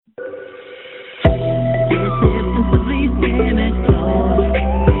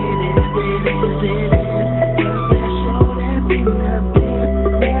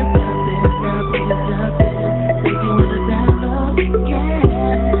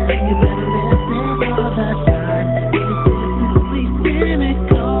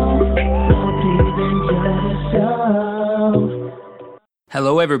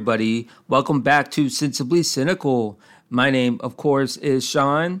Hello, everybody. Welcome back to Sensibly Cynical. My name, of course, is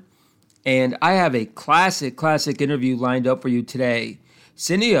Sean, and I have a classic interview lined up for you today.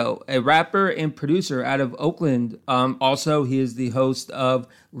 Cineo, a rapper and producer out of Oakland. Also, he is the host of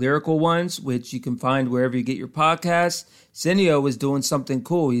Lyrical Ones, which you can find wherever you get your podcasts. Cineo is doing something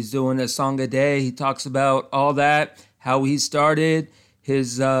cool. He's doing a song a day. He talks about all that, how he started,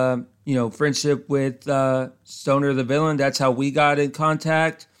 his friendship with Stoner the Villain. That's how we got in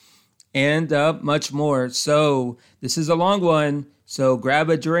contact, and much more. So this is a long one. So grab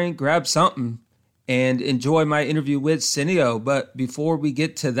a drink, grab something, and enjoy my interview with Cineo. But before we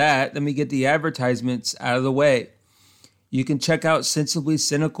get to that, let me get the advertisements out of the way. You can check out Sensibly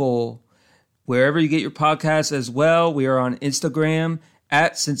Cynical wherever you get your podcasts as well. We are on Instagram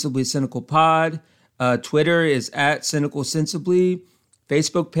at Sensibly Cynical Pod. Twitter is at Cynical Sensibly.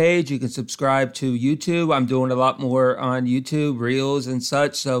 Facebook page, you can subscribe to YouTube. I'm doing a lot more on YouTube, Reels and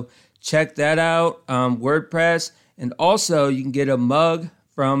such. So check that out. WordPress. And also you can get a mug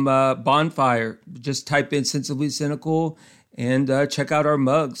from Bonfire. Just type in Sensibly Cynical and check out our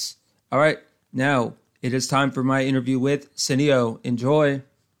mugs. All right. Now it is time for my interview with Cineo. Enjoy.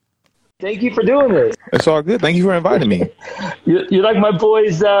 Thank you for doing this. It's all good. Thank you for inviting me. You're like my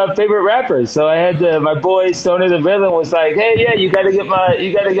boy's favorite rapper. So I had my boy Stoner the Villain was like, "Hey, yeah, you got to get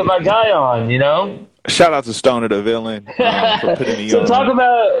my guy on," you know. Shout out to Stoner the Villain for putting me so on. So talk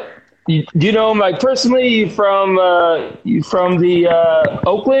about. Do you know him like personally? You from the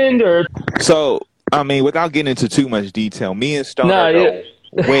Oakland or? So I mean, without getting into too much detail, me and Stoner go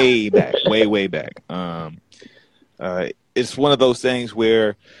way back, way back. It's one of those things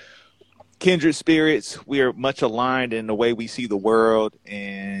where kindred spirits, we are much aligned in the way we see the world,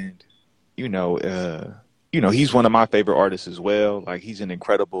 and he's one of my favorite artists as well. Like, he's an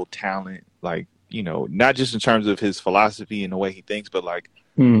incredible talent, like, not just in terms of his philosophy and the way he thinks, but like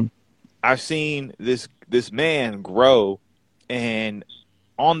I've seen this man grow, and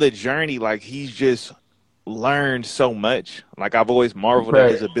on the journey, like, he's just learned so much. Like, I've always marveled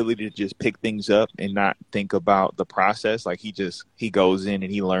at his ability to just pick things up and not think about the process. Like, he goes in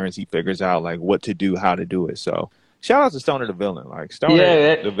and he learns, he figures out like what to do, how to do it. So shout out to Stoner the Villain. Like,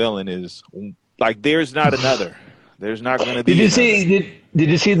 Stoner the Villain is like, there's not another. There's not going to be. Did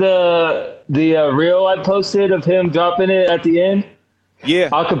you see the reel I posted of him dropping it at the end? Yeah.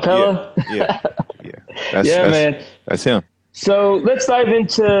 Acapella? Yeah. Man. That's him. So let's dive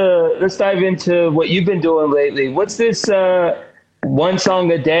into what you've been doing lately. What's this one song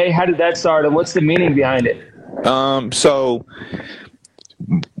a day? How did that start, and what's the meaning behind it? So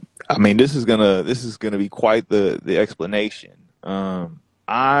I mean, this is gonna be quite the explanation.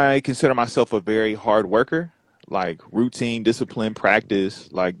 I consider myself a very hard worker, like routine, discipline,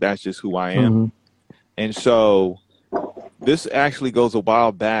 practice. Like, that's just who I am. Mm-hmm. And so this actually goes a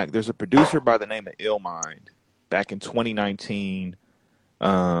while back. There's a producer by the name of Illmind. Back in 2019,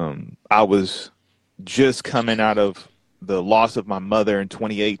 I was just coming out of the loss of my mother in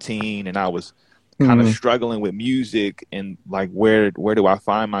 2018, and I was kind of struggling with music and like, where do I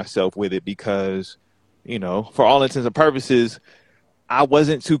find myself with it? Because, for all intents and purposes, I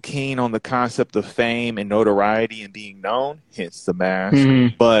wasn't too keen on the concept of fame and notoriety and being known, hence the mask.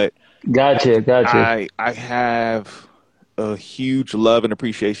 Mm-hmm. But gotcha. I have a huge love and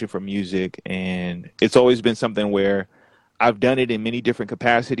appreciation for music, and it's always been something where I've done it in many different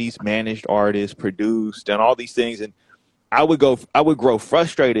capacities, managed artists, produced, and all these things. And I would grow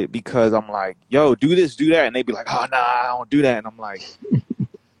frustrated because I'm like, yo, do this, do that. And they'd be like, oh, nah, I don't do that. And I'm like,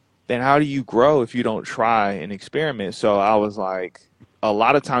 then how do you grow if you don't try and experiment? So I was like, a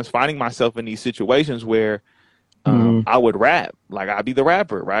lot of times finding myself in these situations where I would rap, like, I'd be the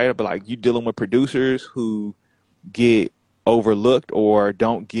rapper, right? But like, you dealing with producers who get overlooked or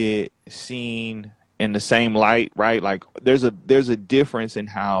don't get seen in the same light, right? Like, there's a difference in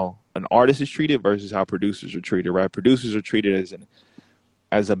how an artist is treated versus how producers are treated, right? Producers are treated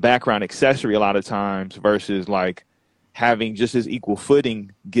as a background accessory a lot of times versus like having just as equal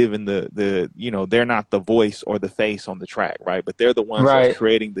footing, given the they're not the voice or the face on the track, right? But they're the ones that's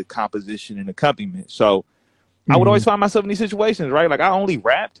creating the composition and accompaniment. So I would always find myself in these situations, right? Like, I only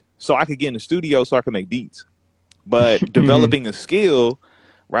rapped so I could get in the studio so I could make beats. But developing a skill,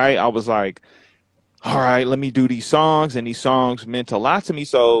 right, I was like, all right, let me do these songs. And these songs meant a lot to me.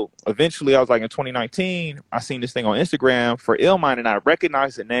 So eventually I was like, in 2019, I seen this thing on Instagram for Illmind, and I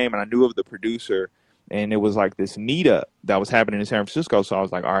recognized the name and I knew of the producer. And it was like this meetup that was happening in San Francisco. So I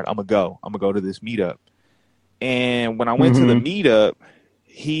was like, all right, I'm going to go to this meetup. And when I went to the meetup,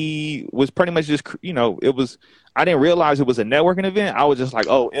 he was pretty much just, I didn't realize it was a networking event. I was just like,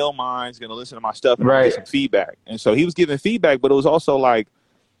 oh, Illmind's going to listen to my stuff and get some feedback. And so he was giving feedback, but it was also like,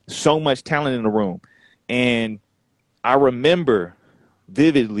 so much talent in the room. And I remember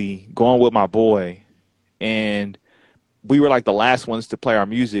vividly going with my boy, and we were like the last ones to play our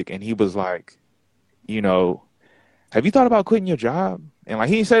music. And he was like, you know, have you thought about quitting your job? And like,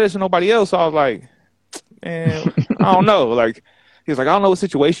 he didn't say this to nobody else. So I was like, man, I don't know. Like, he was like, I don't know what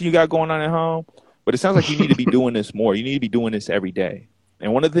situation you got going on at home, but it sounds like you need to be doing this more. You need to be doing this every day.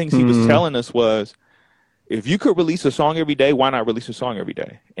 And one of the things he was telling us was, if you could release a song every day, why not release a song every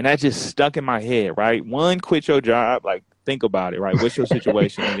day? And that just stuck in my head, right? One, quit your job. Like, think about it, right? What's your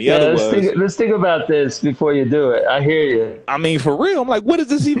situation? And the other let's think about this before you do it. I hear you. I mean, for real, I'm like, what is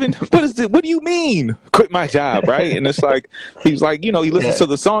this even? What do you mean, quit my job, right? And it's like, he's like, you know, he listens to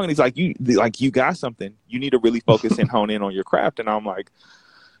the song and he's like, you got something. You need to really focus and hone in on your craft. And I'm like,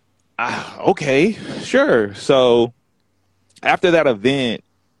 okay, sure. So after that event,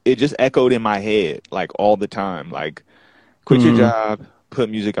 it just echoed in my head like all the time, like, quit your job, put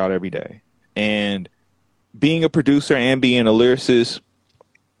music out every day. And being a producer and being a lyricist,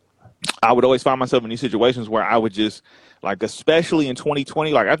 I would always find myself in these situations where I would just, like, especially in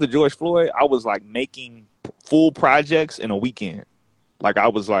 2020, like after George Floyd, I was like making full projects in a weekend. Like, I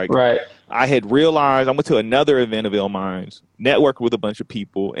was like, I had realized, I went to another event of Illminds, networked with a bunch of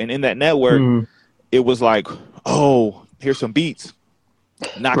people. And in that network, it was like, oh, here's some beats.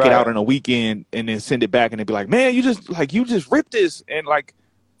 Knock it out in a weekend and then send it back, and they'd be like, man, you just ripped this in like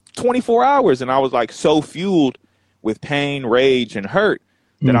 24 hours. And I was like so fueled with pain, rage, and hurt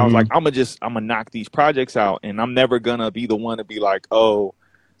that I was like, I'm gonna knock these projects out, and I'm never gonna be the one to be like, oh,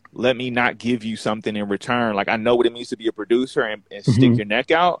 let me not give you something in return. Like, I know what it means to be a producer and stick your neck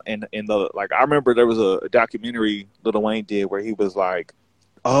out. And like, I remember there was a documentary Lil Wayne did where he was like,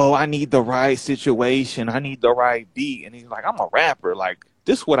 oh, I need the right situation, I need the right beat. And he's like, I'm a rapper, like,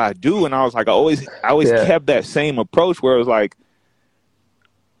 this is what I do. And I was like, I always kept that same approach where it was like,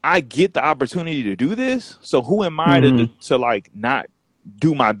 I get the opportunity to do this, so who am I to like not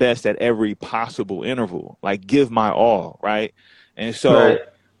do my best at every possible interval, like give my all, right? And so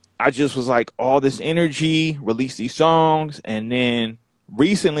I just was like, all this energy, release these songs. And then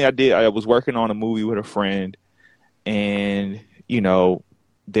recently I was working on a movie with a friend, and, you know,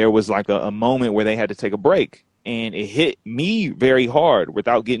 there was like a moment where they had to take a break. And it hit me very hard,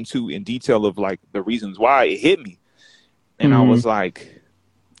 without getting too in detail of like the reasons why it hit me. And I was like,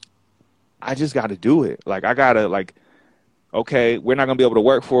 I just got to do it. Like, I got to, like, okay, we're not going to be able to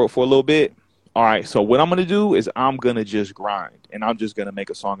work for a little bit. All right, so what I'm going to do is I'm going to just grind, and I'm just going to make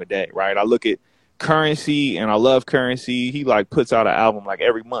a song a day, right? I look at Currency, and I love Currency. He like puts out an album like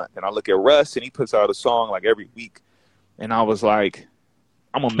every month. And I look at Russ, and he puts out a song like every week. And I was like,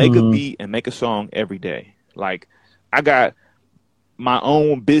 I'm going to make a beat and make a song every day. Like, I got my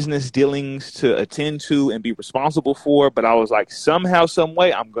own business dealings to attend to and be responsible for, but I was like, somehow, some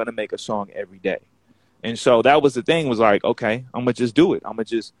way, I'm going to make a song every day. And so that was the thing, was like, okay, I'm going to just do it. I'm going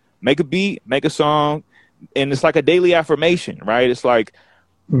to just make a beat, make a song. And it's like a daily affirmation, right? It's like,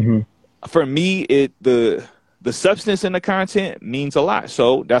 for me, the substance in the content means a lot.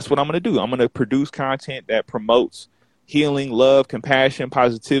 So that's what I'm going to do. I'm going to produce content that promotes healing, love, compassion,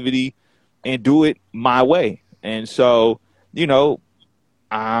 positivity, and do it my way. And so, you know,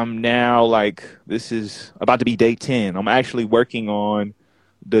 I'm now like, this is about to be day 10. I'm actually working on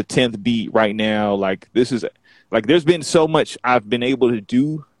the 10th beat right now. Like, this is like, there's been so much I've been able to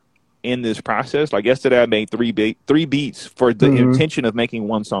do in this process. Like, yesterday I made three beats for the intention of making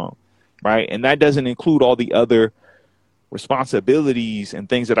one song, right? And that doesn't include all the other responsibilities and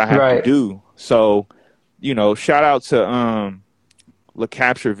things that I have to do. So, you know, shout out to La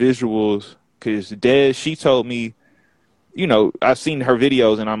Capture Visuals, because Des, she told me, you know, I've seen her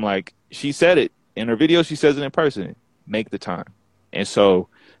videos, and I'm like, she said it in her video, she says it in person, make the time. And so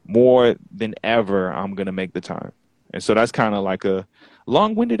more than ever, I'm going to make the time. And so that's kind of like a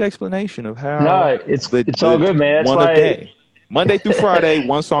long-winded explanation of how. No, it's all good, man. That's one a day. Monday through Friday,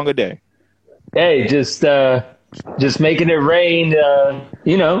 one song a day. Hey, just making it rain,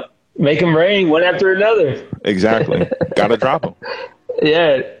 you know, make them rain one after another. Exactly. Got to drop them.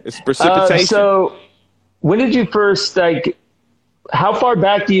 Yeah. It's precipitation. So when did you first, like, how far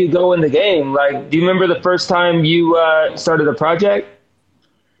back do you go in the game? Like, do you remember the first time you started a project?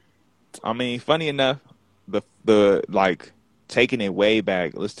 I mean, funny enough, the like, taking it way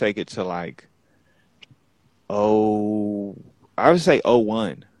back, let's take it to like, I would say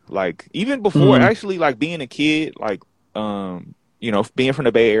 01. Like, even before, actually, like, being a kid, like, you know, being from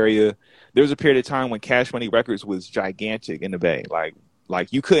the Bay Area, there was a period of time when Cash Money Records was gigantic in the Bay.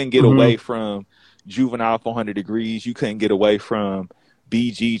 Like you couldn't get away from Juvenile 400 Degrees. You couldn't get away from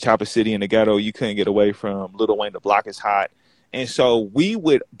BG, Chopper City in the Ghetto. You couldn't get away from Lil Wayne, The Block Is Hot. And so we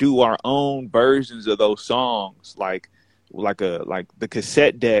would do our own versions of those songs, like the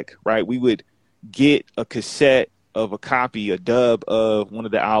cassette deck, right? We would get a cassette of a copy, a dub of one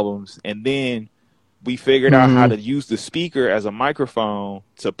of the albums, and then we figured out how to use the speaker as a microphone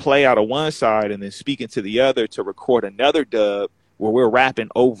to play out of one side and then speak into the other to record another dub where we're rapping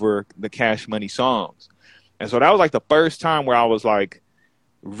over the Cash Money songs. And so that was like the first time where I was like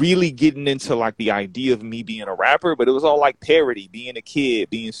really getting into like the idea of me being a rapper, but it was all like parody, being a kid,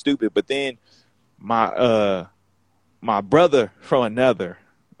 being stupid. But then my brother from another,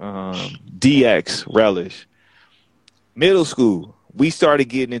 DX Relish, middle school, we started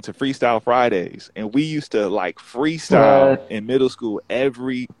getting into Freestyle Fridays, and we used to like freestyle in middle school.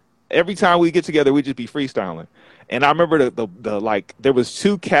 Every time we get together, we just be freestyling. And I remember the like there was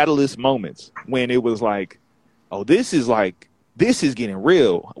 2 catalyst moments when it was like, oh, this is getting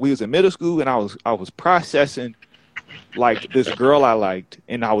real. We was in middle school, and I was processing like this girl I liked,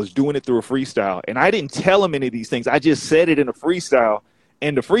 and I was doing it through a freestyle. And I didn't tell him any of these things. I just said it in a freestyle,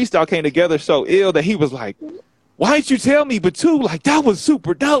 and the freestyle came together so ill that he was like, why didn't you tell me? But 2, like, that was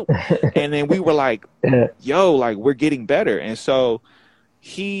super dope. And then we were like, yo, like, we're getting better. And so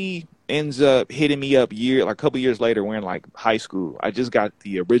he ends up hitting me up a couple years later. We're in like high school. I just got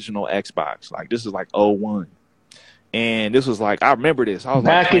the original Xbox. Like, this is like '01. And this was like, I remember this. I was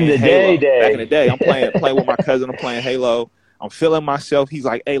back like, in the Halo. day. Back in the day. I'm playing with my cousin. I'm playing Halo. I'm feeling myself. He's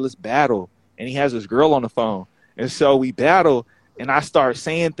like, hey, let's battle. And he has this girl on the phone. And so we battle. And I start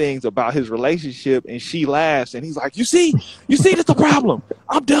saying things about his relationship, and she laughs, and he's like, you see, that's the problem.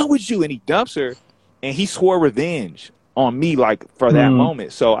 I'm done with you. And he dumps her, and he swore revenge on me, like, for that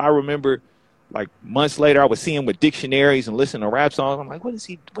moment. So I remember, like, months later, I would see him with dictionaries and listen to rap songs. I'm like, what is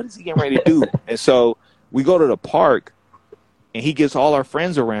he getting ready to do? And so we go to the park, and he gets all our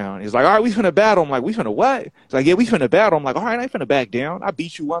friends around. He's like, all right, we finna battle. I'm like, we finna what? He's like, yeah, we finna battle. I'm like, all right, I ain't finna back down. I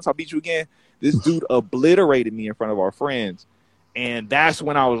beat you once, I'll beat you again. This dude obliterated me in front of our friends. And that's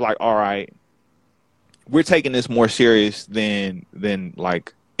when I was like, all right, we're taking this more serious than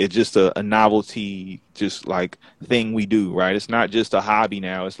like it's just a novelty, just like thing we do, right? It's not just a hobby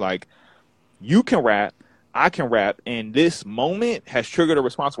now. It's like you can rap, I can rap, and this moment has triggered a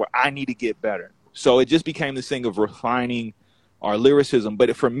response where I need to get better. So it just became this thing of refining our lyricism.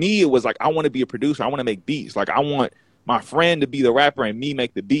 But for me, it was like, I want to be a producer. I want to make beats. Like, I want my friend to be the rapper and me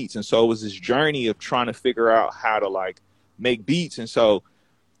make the beats. And so it was this journey of trying to figure out how to like make beats. And so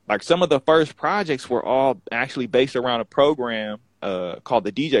like some of the first projects were all actually based around a program called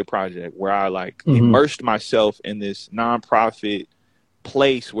the DJ Project, where I like immersed myself in this nonprofit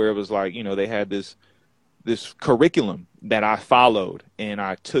place where it was like, you know, they had this curriculum that I followed, and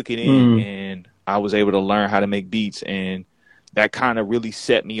I took it in and I was able to learn how to make beats. And that kind of really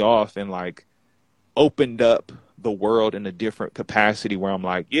set me off and like opened up the world in a different capacity where I'm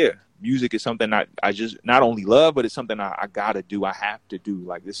like, yeah, music is something I just not only love, but it's something I gotta do. I have to do.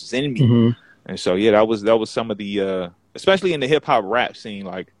 Like, this is in me. And so, yeah, that was some of the, especially in the hip hop rap scene,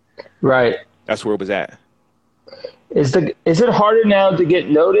 like, Right. that's where it was at. Is it harder now to get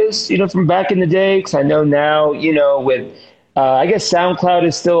noticed, you know, from back in the day? Because I know now, you know, with I guess SoundCloud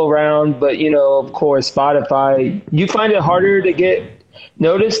is still around, but, you know, of course, Spotify. You find it harder to get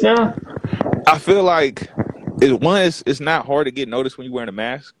noticed now? I feel like it's not hard to get noticed when you're wearing a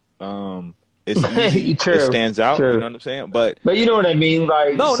mask. It's easy. True, it stands out. true. You know what I'm saying? But you know what I mean,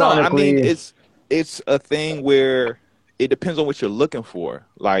 like no. sonically. I mean, it's a thing where it depends on what you're looking for.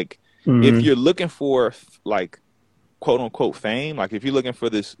 Like, if you're looking for like quote unquote fame, like if you're looking for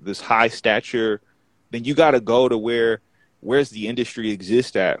this high stature, then you got to go to where's the industry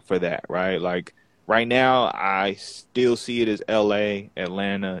exist at for that, right? Like right now, I still see it as LA,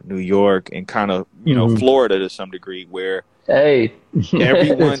 Atlanta, New York, and kind of, you know, Florida to some degree, where hey,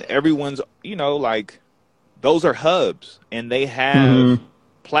 everyone's, you know, like those are hubs, and they have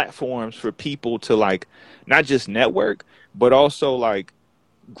platforms for people to like not just network, but also like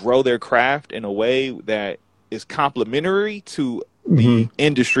grow their craft in a way that is complementary to the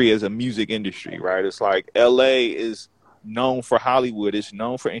industry as a music industry, right? It's like LA is known for Hollywood, it's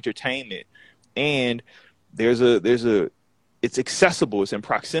known for entertainment, and it's accessible, it's in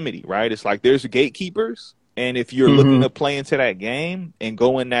proximity, right? It's like there's gatekeepers, and if you're looking to play into that game and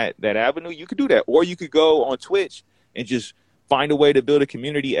go in that avenue, you could do that. Or you could go on Twitch and just find a way to build a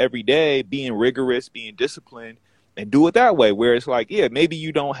community every day, being rigorous, being disciplined, and do it that way, where it's like, yeah, maybe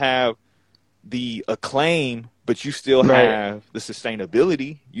you don't have the acclaim, but you still have the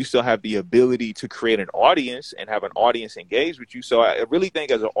sustainability. You still have the ability to create an audience and have an audience engage with you. So I really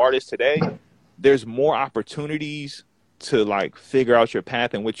think as an artist today, there's more opportunities to like figure out your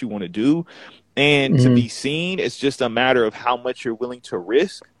path and what you want to do. And to be seen, it's just a matter of how much you're willing to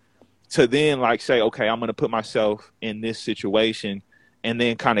risk to then like say, okay, I'm going to put myself in this situation, and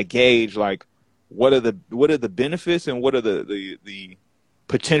then kind of gauge like what are the benefits and what are the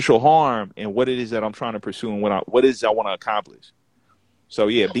potential harm and what it is that I'm trying to pursue and what it is I want to accomplish. So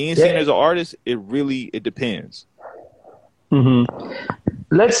yeah, being seen as an artist, it depends.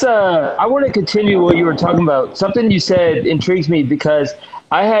 Let's I want to continue what you were talking about. Something you said intrigues me because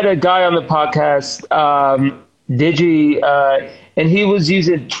I had a guy on the podcast, Digi, and he was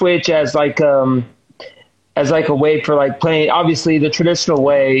using Twitch as like a way for like playing, obviously the traditional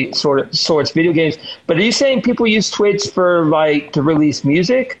way, sorts video games. But are you saying people use Twitch for like to release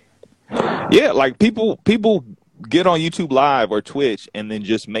music? Yeah, like people get on YouTube Live or Twitch and then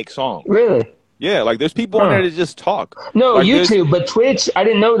just make songs. Really? Yeah, like there's people on there that just talk. No, like YouTube, but Twitch, I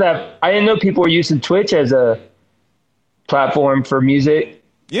didn't know that. I didn't know people were using Twitch as a platform for music.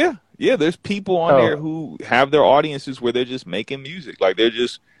 Yeah, there's people on there who have their audiences where they're just making music. Like they're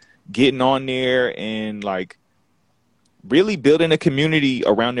just getting on there and like really building a community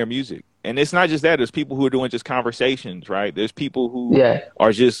around their music. And it's not just that. There's people who are doing just conversations, right? There's people who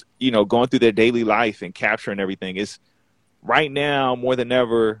are just, going through their daily life and capturing everything. It's right now more than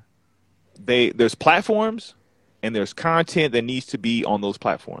ever, there's platforms and there's content that needs to be on those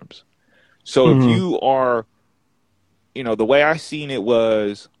platforms. So if you are, the way I seen it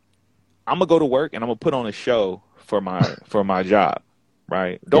was, I'm gonna go to work and I'm gonna put on a show for my job,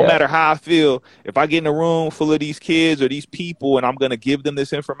 right? Don't matter how I feel. If I get in a room full of these kids or these people and I'm gonna give them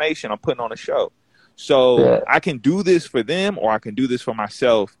this information, I'm putting on a show. So I can do this for them or I can do this for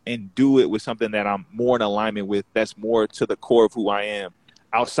myself and do it with something that I'm more in alignment with. That's more to the core of who I am,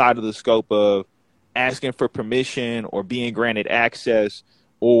 outside of the scope of asking for permission or being granted access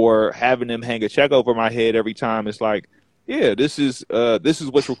or having them hang a check over my head every time. It's like, yeah, this is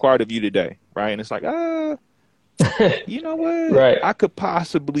what's required of you today, right? And it's like, you know what? Right. I could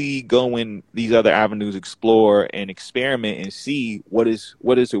possibly go in these other avenues, explore and experiment and see what is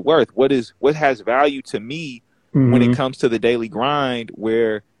it worth? What has value to me when it comes to the daily grind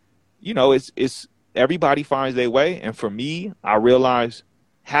where, it's everybody finds their way. And for me, I realized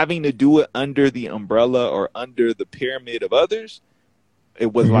having to do it under the umbrella or under the pyramid of others,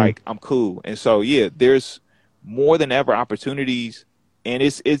 it was like, I'm cool. And so, yeah, there's more than ever opportunities, and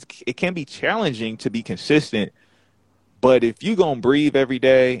it can be challenging to be consistent. But if you're going to breathe every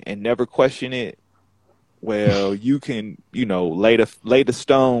day and never question it, well, you can, lay the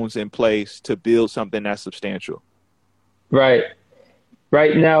stones in place to build something that's substantial. Right.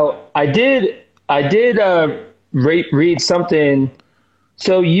 Now, I did read something.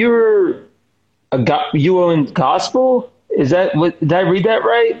 So you were in gospel? Did I read that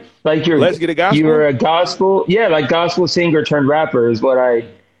right? Like Let's Get a Gospel? You were a gospel, like gospel singer turned rapper is what I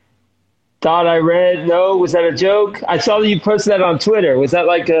thought I read. No, was that a joke? I saw that you posted that on Twitter. Was that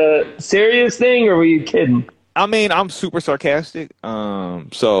like a serious thing or were you kidding? I mean, I'm super sarcastic.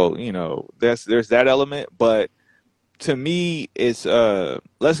 So, there's that element, but to me, it's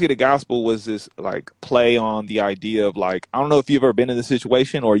Let's Get a Gospel was this like play on the idea of like, I don't know if you've ever been in this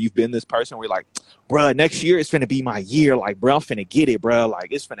situation or you've been this person where you're like, bruh, next year it's finna be my year. Like, bruh, I'm finna get it, bruh.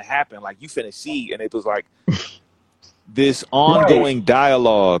 Like, it's finna happen. Like, you finna see. And it was like this ongoing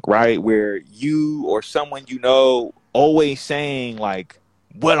dialogue, right? Where you or someone always saying like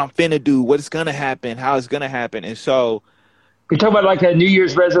what I'm finna do, what's gonna happen, how it's gonna happen. And so you're talking about like a New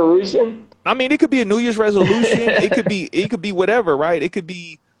Year's resolution? I mean, it could be a New Year's resolution. It could be whatever, right? It could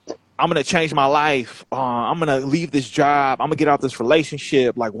be, I'm going to change my life. I'm going to leave this job. I'm going to get out this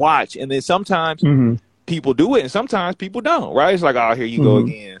relationship. Like, watch. And then sometimes people do it and sometimes people don't, right? It's like, oh, here you go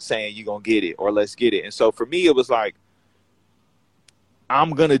again saying you're going to get it or let's get it. And so for me, it was like, I'm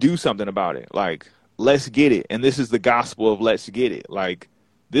going to do something about it. Like, let's get it. And this is the gospel of let's get it. Like,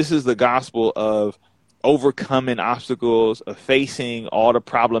 this is the gospel of overcoming obstacles, of facing all the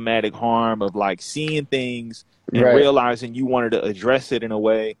problematic harm, of like seeing things and realizing you wanted to address it in a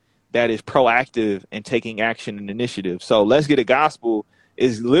way that is proactive and taking action and initiative. So Let's Get a Gospel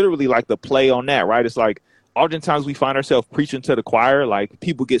is literally like the play on that, right? It's like oftentimes we find ourselves preaching to the choir. Like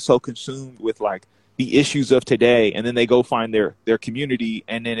people get so consumed with like the issues of today and then they go find their community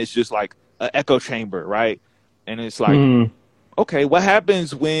and then it's just like an echo chamber, right? And it's like, okay, what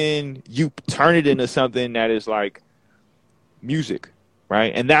happens when you turn it into something that is like music,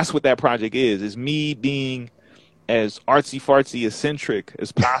 right? And that's what that project is me being as artsy-fartsy, eccentric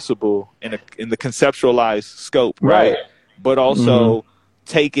as possible in the conceptualized scope, right? But also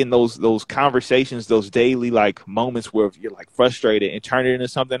taking those conversations, those daily like moments where you're like frustrated and turn it into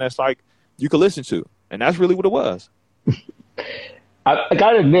something that's like you could listen to. And that's really what it was. I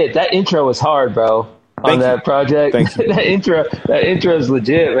gotta admit that intro was hard, bro. On Thank you. that project, Thank you. that intro is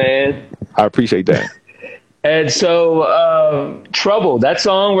legit, man. I appreciate that. And so, Trouble, that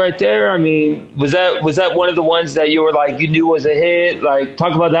song right there. I mean, was that one of the ones that you were like you knew was a hit? Like,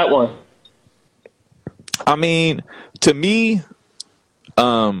 talk about that one. I mean, to me,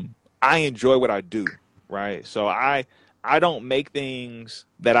 I enjoy what I do, right? So I don't make things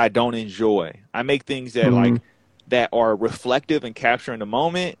that I don't enjoy. I make things that Hmm. like that are reflective and capturing the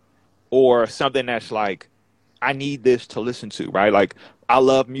moment, or something that's like I need this to listen to, right? Like I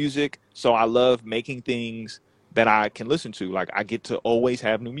love music, so I love making things that I can listen to. Like I get to always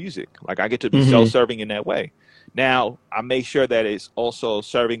have new music. Like I get to be Hmm. self-serving in that way. Now, I make sure that it's also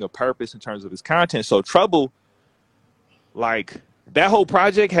serving a purpose in terms of its content. So Trouble, like that whole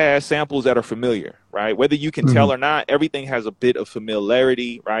project has samples that are familiar, right? Whether you can Hmm. tell or not, everything has a bit of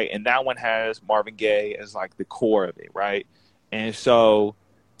familiarity, right? And that one has Marvin Gaye as like the core of it, right? And so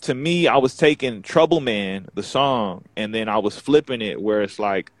to me, I was taking Trouble Man, the song, and then I was flipping it where it's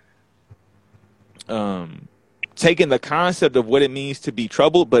like um taking the concept of what it means to be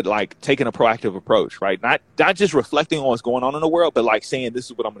troubled, but like taking a proactive approach, right? Not just reflecting on what's going on in the world, but like saying this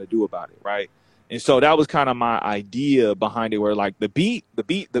is what I'm going to do about it, right? And so that was kind of my idea behind it, where like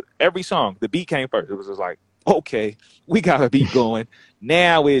every song, the beat came first. It was just like, okay, we got a beat going.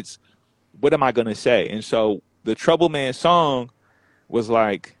 Now it's what am I going to say? And so the Trouble Man song was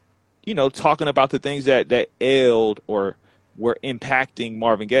like, talking about the things that ailed or were impacting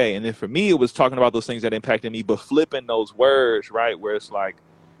Marvin Gaye. And then for me, it was talking about those things that impacted me, but flipping those words, right? Where it's like,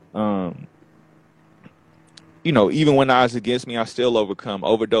 um, even when odds against me, I still overcome.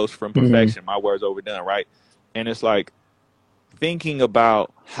 Overdose from Hmm. perfection. My words overdone, right? And it's like thinking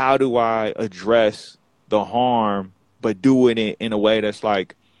about how do I address the harm, but doing it in a way that's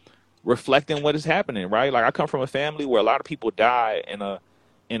like reflecting what is happening, right? Like I come from a family where a lot of people die, and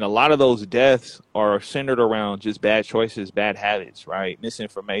a lot of those deaths are centered around just bad choices, bad habits, right?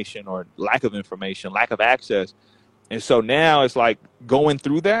 Misinformation or lack of information, lack of access. And so now it's like going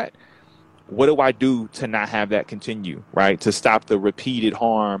through that. What do I do to not have that continue, right? To stop the repeated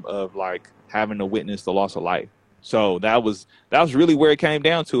harm of like having to witness the loss of life. So that was really where it came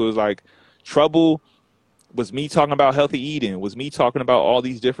down to. It was like Trouble was me talking about healthy eating, was me talking about all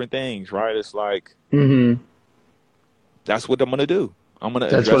these different things, right? It's like Hmm. that's what I'm gonna do. I'm gonna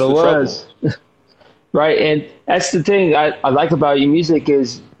That's what address it the trouble. was. Right. And that's the thing I like about your music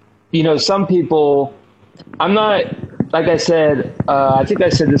is, some people, I'm not, like I said, I think I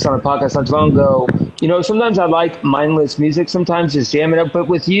said this on a podcast not too long ago. Sometimes I like mindless music, sometimes just jamming up. But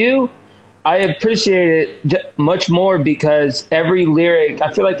with you, I appreciate it much more because I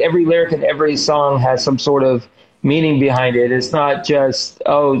feel like every lyric in every song has some sort of meaning behind it. It's not just,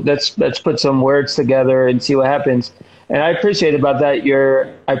 oh, let's put some words together and see what happens. And I appreciate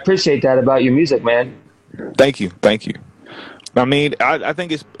that about your music, man. Thank you, thank you. I mean, I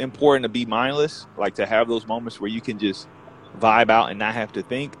think it's important to be mindless, like to have those moments where you can just vibe out and not have to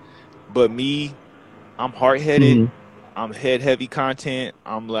think. But me, I'm hard headed. Hmm. I'm head heavy content.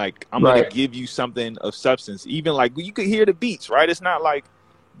 I'm like, I'm gonna Right. give you something of substance. Even like you could hear the beats, right? It's not like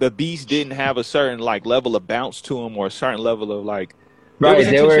the beats didn't have a certain like level of bounce to them or a certain level of like there was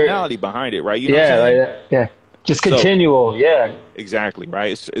Right. They were, intentionality behind it, right? You know what I'm yeah, like saying? that. Yeah. Just So continual. Yeah. exactly,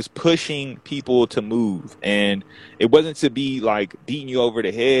 right? It's pushing people to move, and it wasn't to be like beating you over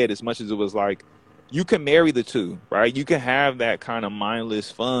the head as much as it was like you can marry the two, right? You can have that kind of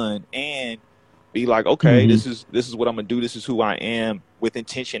mindless fun and be like, okay, Hmm. this is what I'm gonna do. This is who I am, with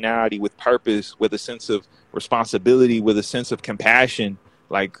intentionality, with purpose, with a sense of responsibility, with a sense of compassion.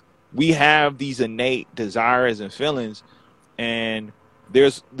 Like we have these innate desires and feelings, and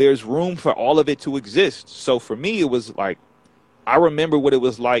there's room for all of it to exist. So for me, it was like I remember what it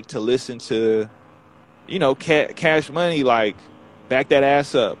was like to listen to, Cash Money, like Back That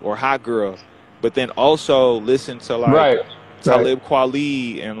Ass Up or Hot Girl, but then also listen to like Right. Right. Talib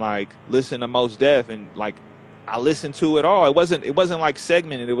Kweli and like listen to Mos Def, and like I listened to it all. It wasn't like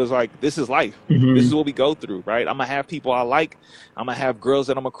segmented. It was like this is life. This Hmm. is what we go through, right? I'm gonna have people I like. I'm gonna have girls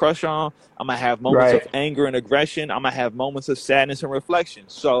that I'm gonna crush on. I'm gonna have moments of Right. anger and aggression. I'm gonna have moments of sadness and reflection.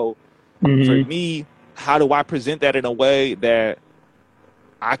 So for Hmm. me, how do I present that in a way that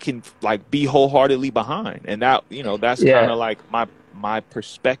I can like be wholeheartedly behind? And that's kind Yeah. of like my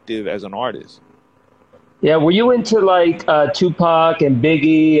perspective as an artist. Yeah. Were you into like Tupac and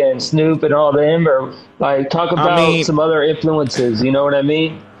Biggie and Snoop and all them, or like talk I about mean, some other influences? You know what I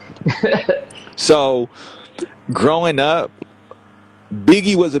mean? so growing up,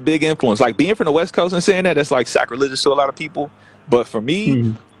 Biggie was a big influence. Like being from the West Coast and saying that's like sacrilegious to a lot of people. But for me,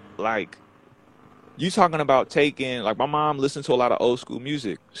 Hmm. like you talking about taking, like, my mom listened to a lot of old school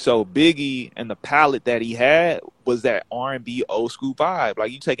music. So Biggie and the palette that he had was that R&B old school vibe.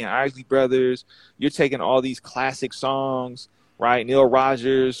 Like, you taking Isley Brothers, you're taking all these classic songs, right? Neil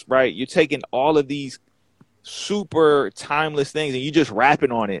Rogers, right? You're taking all of these super timeless things and you just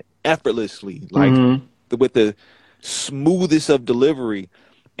rapping on it effortlessly, like with the smoothest of delivery.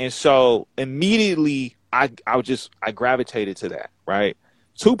 And so immediately I gravitated to that, right?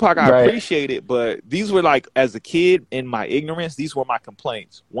 Tupac, I appreciate it, but these were, like, as a kid in my ignorance, these were my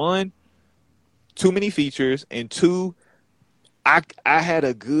complaints. One, too many features, and two, I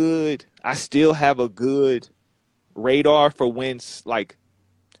still have a good radar for when, like,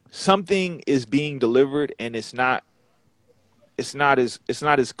 something is being delivered and it's not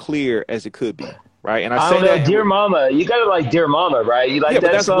as clear as it could be, right? And I say that, Dear Mama, you gotta like Dear Mama, right? You like yeah, that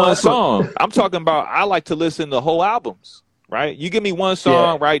but that's song? one song. I'm talking about, I like to listen to whole albums, right? You give me one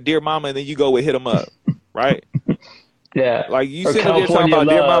song, right, Dear Mama, and then you go with Hit 'Em Up, right? Yeah. Like, you sit there talking about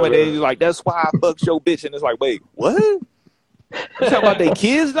Dear Mama, and then you're like, that's why I fucked your bitch, and it's like, wait, what? You talking about they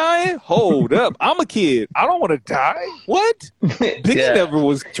kids dying? Hold up, I'm a kid. I don't want to die. What? Biggie never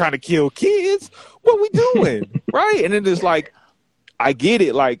was trying to kill kids. What we doing? Right? And then it's like, I get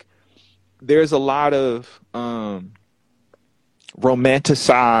it. Like, there's a lot of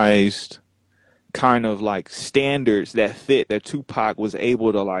romanticized kind of, like, standards that Tupac was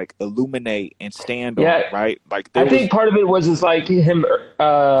able to, like, illuminate and stand on, right? Like, I think part of it was just like him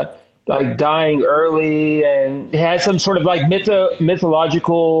like dying early, and had some sort of like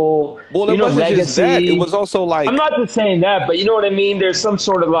mythological, legacy. Just that. It was also like, I'm not just saying that, but you know what I mean. There's some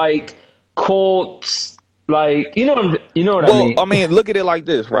sort of like cult, like you know what I mean. I mean, look at it like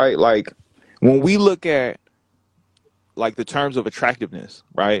this, right? Like, when we look at, like, the terms of attractiveness,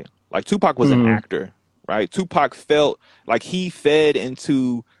 right? Like, Tupac was an actor, right? Tupac felt like he fed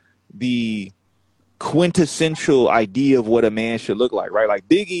into the quintessential idea of what a man should look like, right? Like,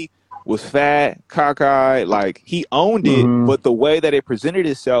 Biggie was fat, cockeyed, like, he owned it, but the way that it presented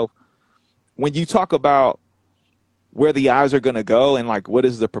itself, when you talk about where the eyes are going to go and, like, what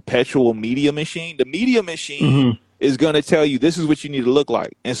is the perpetual media machine, the media machine is going to tell you this is what you need to look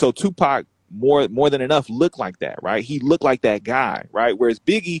like. And so Tupac, more than enough, looked like that, right? He looked like that guy, right? Whereas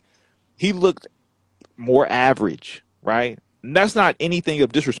Biggie, he looked more average, right? And that's not anything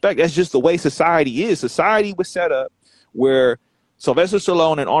of disrespect. That's just the way society is. Society was set up where Sylvester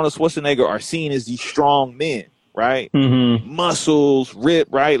Stallone and Arnold Schwarzenegger are seen as these strong men, right? Muscles,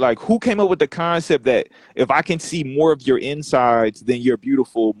 ripped, right? Like, who came up with the concept that if I can see more of your insides, then you're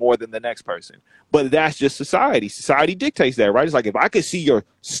beautiful more than the next person? But that's just society. Society dictates that, right? It's like, if I could see your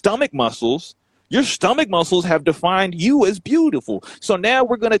stomach muscles, your stomach muscles have defined you as beautiful. So now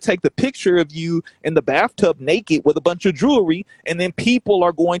we're going to take the picture of you in the bathtub naked with a bunch of jewelry, and then people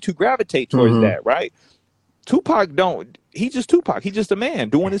are going to gravitate towards that, right? He's just Tupac. He's just a man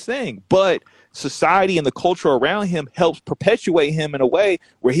doing his thing. But society and the culture around him helps perpetuate him in a way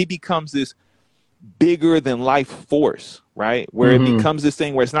where he becomes this bigger than life force, right? Where it becomes this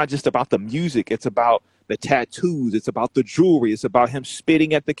thing where it's not just about the music. It's about the tattoos. It's about the jewelry. It's about him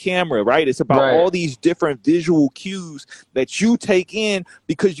spitting at the camera, right? It's about all these different visual cues that you take in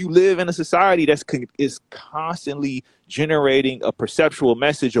because you live in a society that is constantly generating a perceptual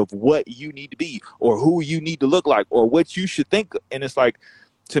message of what you need to be or who you need to look like or what you should think. And it's like,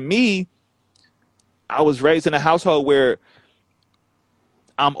 to me, I was raised in a household where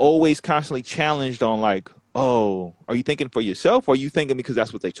I'm always constantly challenged on, like, oh, are you thinking for yourself or are you thinking because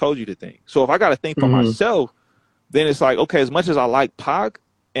that's what they told you to think? So if I got to think for myself, then it's like, okay, as much as I like Pac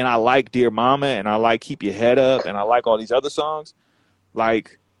and I like Dear Mama and I like Keep Your Head Up and I like all these other songs,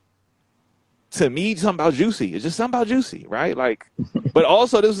 like, to me, something about Juicy. It's just something about Juicy, right? Like, but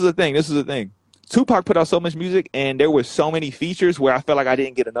also this is the thing. Tupac put out so much music and there were so many features where I felt like I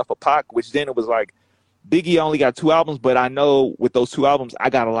didn't get enough of Pac, which then it was like, Biggie only got 2 albums, but I know with those 2 albums, I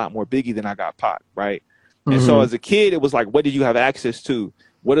got a lot more Biggie than I got Pac, right? And so as a kid, it was like, what did you have access to?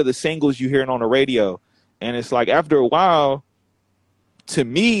 What are the singles you hearing on the radio? And it's like, after a while, to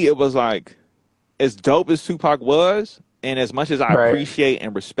me, it was like, as dope as Tupac was, and as much as I appreciate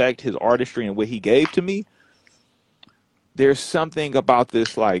and respect his artistry and what he gave to me, there's something about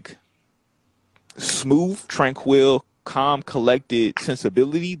this, like, smooth, tranquil, calm, collected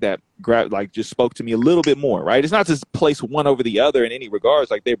sensibility that just spoke to me a little bit more, right? It's not to place one over the other in any regards.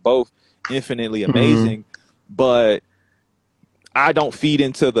 Like, they're both infinitely amazing, but I don't feed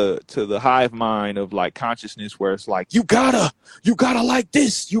into the hive mind of, like, consciousness where it's like, you gotta like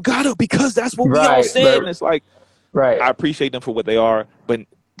this, because that's what we all said. And it's like, I appreciate them for what they are, but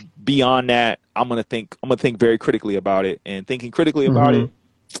beyond that, I'm gonna think very critically about it, and thinking critically about it,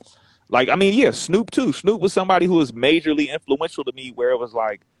 Like, I mean, yeah, Snoop too. Snoop was somebody who was majorly influential to me, where it was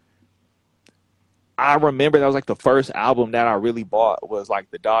like, I remember that was like the first album that I really bought was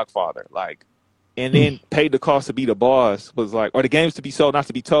like The Dogfather. Like, and then Paid the Cost to Be the Boss was like, or The Games to Be Sold, Not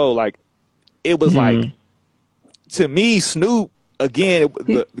to Be Told. Like, it was like, to me, Snoop, again,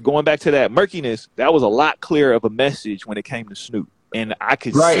 going back to that murkiness, that was a lot clearer of a message when it came to Snoop. And I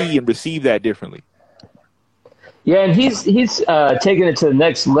could see and receive that differently. Yeah, and he's taking it to the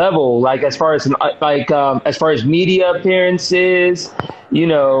next level. Like as far as as far as media appearances, you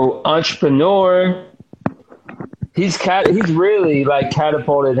know, entrepreneur. He's really like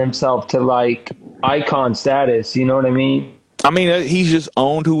catapulted himself to like icon status. You know what I mean? I mean, he's just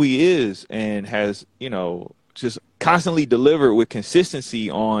owned who he is and has, you know, just constantly delivered with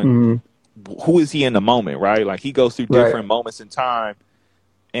consistency on who is he in the moment, right? Like he goes through different moments in time,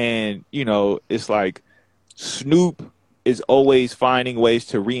 and you know, it's like Snoop is always finding ways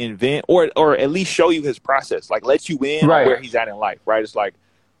to reinvent or at least show you his process, like let you in on where he's at in life, right? It's like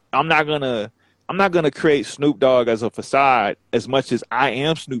I'm not gonna create Snoop Dogg as a facade as much as I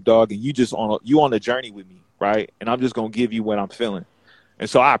am Snoop Dogg, and you on the journey with me, right? And I'm just gonna give you what I'm feeling, and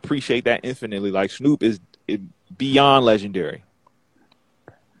so I appreciate that infinitely. Like Snoop is beyond legendary.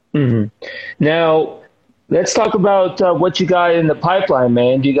 Now, let's talk about what you got in the pipeline,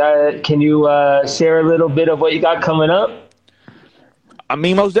 man. Can you share a little bit of what you got coming up? I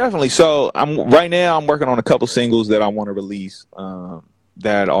mean, most definitely. So right now I'm working on a couple singles that I want to release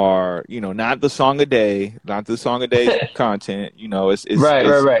that are, you know, not the song a day content. You know, it's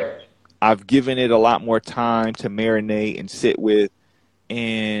right. I've given it a lot more time to marinate and sit with,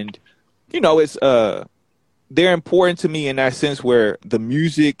 and you know, it's they're important to me in that sense where the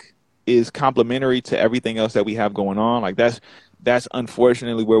music is complementary to everything else that we have going on. Like that's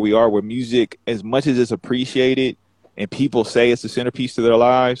unfortunately where we are, where music, as much as it's appreciated and people say it's the centerpiece to their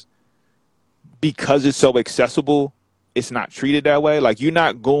lives, because it's so accessible, it's not treated that way. Like you're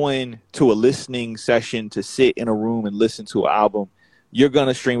not going to a listening session to sit in a room and listen to an album. You're going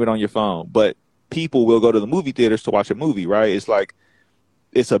to stream it on your phone, but people will go to the movie theaters to watch a movie, right? It's like,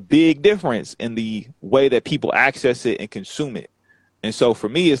 it's a big difference in the way that people access it and consume it. And so for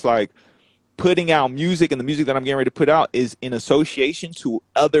me, it's like putting out music, and the music that I'm getting ready to put out is in association to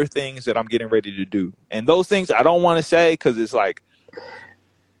other things that I'm getting ready to do. And those things I don't want to say because it's like,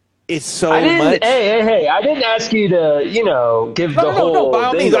 it's so much. Hey, I didn't ask you to, you know, give the whole No, by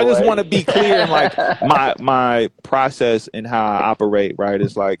all means, away. I just want to be clear in like my process and how I operate, right?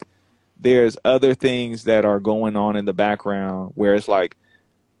 It's like there's other things that are going on in the background where it's like,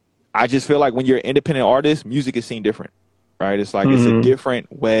 I just feel like when you're an independent artist, music is seen different, right? It's like it's a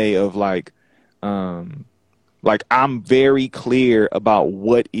different way of like I'm very clear about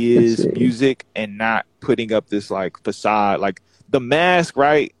what is music and not putting up this like facade, like the mask,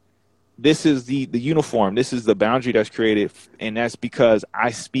 right? This is the uniform. This is the boundary that's created, and that's because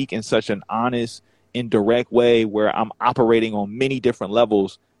I speak in such an honest and direct way where I'm operating on many different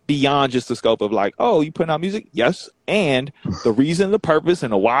levels beyond just the scope of like, oh, you putting out music? Yes. And the reason, the purpose,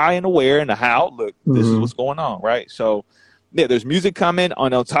 and the why, and the where, and the how, look, this is what's going on, right? So, yeah, there's music coming.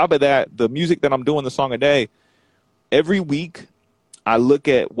 On top of that, the music that I'm doing, the song a day, every week I look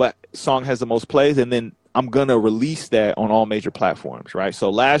at what song has the most plays, and then I'm going to release that on all major platforms, right? So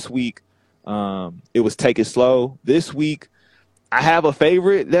last week, it was Take It Slow. This week, I have a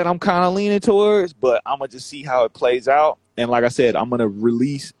favorite that I'm kind of leaning towards, but I'm going to just see how it plays out. And like I said, I'm going to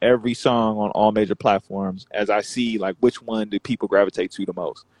release every song on all major platforms as I see like which one do people gravitate to the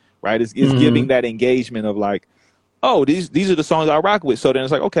most, right? It's giving that engagement of like, oh, these are the songs I rock with. So then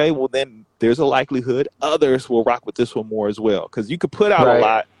it's like, okay, well then there's a likelihood others will rock with this one more as well. Because you could put out a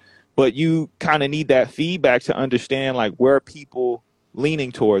lot, but you kind of need that feedback to understand like where are people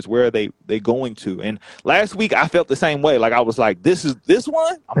leaning towards, where are they going to. And last week I felt the same way. Like I was like, this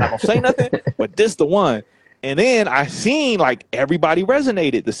one, I'm not gonna say nothing, but this the one. And then I seen like everybody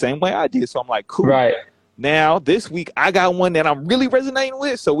resonated the same way I did. So I'm like, cool. Right. Now this week I got one that I'm really resonating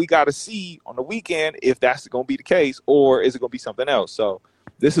with. So we got to see on the weekend if that's going to be the case or is it going to be something else. So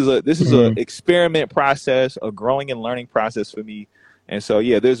this is a experiment process, a growing and learning process for me. And so,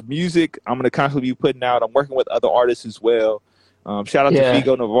 yeah, there's music I'm going to constantly be putting out. I'm working with other artists as well. Shout out to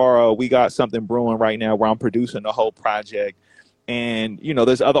Figo Navarro. We got something brewing right now where I'm producing the whole project. And, you know,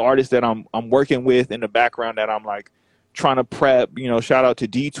 there's other artists that I'm working with in the background that I'm like trying to prep. You know, shout out to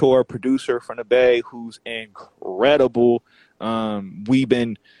Detour, producer from the Bay, who's incredible. We've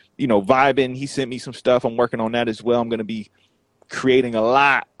been, you know, vibing. He sent me some stuff. I'm working on that as well. I'm going to be creating a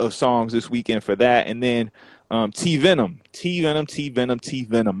lot of songs this weekend for that. And then T Venom,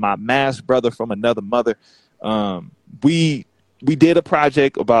 my masked brother from another mother. We we did a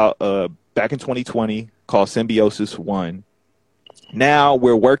project about back in 2020 called Symbiosis 1. Now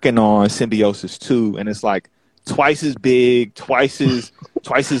we're working on Symbiosis 2, and it's like twice as big, twice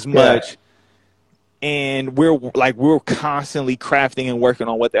as much. And we're constantly crafting and working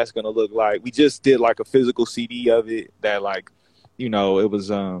on what that's going to look like. We just did like a physical CD of it that, like, you know, it was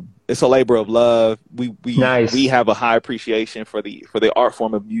it's a labor of love. We have a high appreciation for the art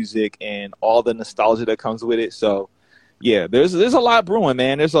form of music and all the nostalgia that comes with it. So yeah, there's a lot brewing,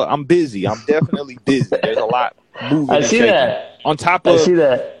 man. I'm busy. I'm definitely busy. There's a lot moving. I see that. On top of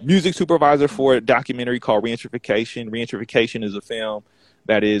music supervisor for a documentary called Reintrification. Reintrification is a film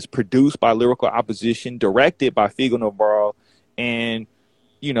that is produced by Lyrical Opposition, directed by Figo Navarro, and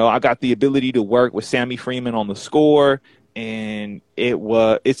you know, I got the ability to work with Sammy Freeman on the score, and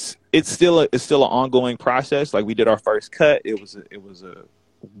it's still an ongoing process. Like, we did our first cut. It was a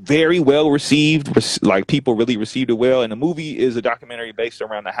very well received. Like, people really received it well. And the movie is a documentary based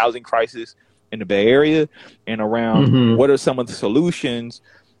around the housing crisis in the Bay Area and around what are some of the solutions.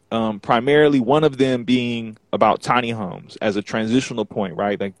 Primarily one of them being about tiny homes as a transitional point,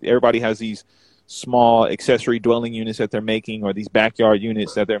 right? Like, everybody has these small accessory dwelling units that they're making, or these backyard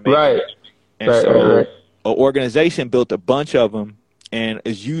units that they're making. Right. And an organization built a bunch of them and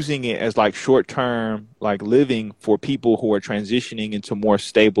is using it as like short-term, like, living for people who are transitioning into more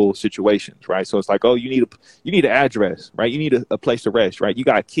stable situations, right? So it's like, oh, you need an address, right? You need a place to rest, right? You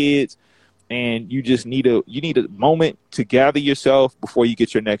got kids, and you just need a moment to gather yourself before you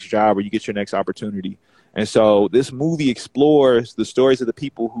get your next job or you get your next opportunity. And so this movie explores the stories of the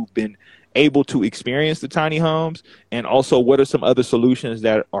people who've been able to experience the tiny homes, and also what are some other solutions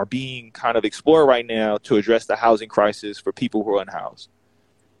that are being kind of explored right now to address the housing crisis for people who are unhoused.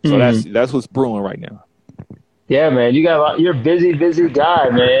 So that's what's brewing right now. Yeah, man, you're a busy guy,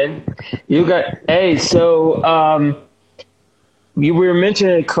 man. You were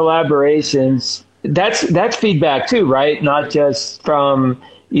mentioning collaborations. That's feedback too, right? Not just from,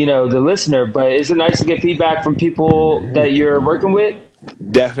 you know, the listener, but is it nice to get feedback from people that you're working with?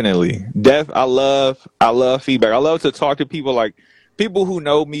 Definitely. I love feedback. I love to talk to people, like people who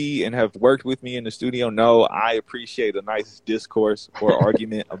know me and have worked with me in the studio know I appreciate a nice discourse or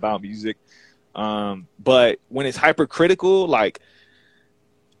argument about music. But when it's hypercritical, like,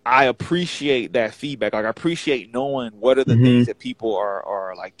 I appreciate that feedback. Like, I appreciate knowing what are the things that people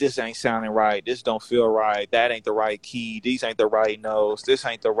are like, this ain't sounding right, this don't feel right, that ain't the right key, these ain't the right notes, this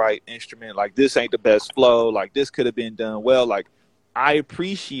ain't the right instrument, like, this ain't the best flow, like, this could have been done well. Like, I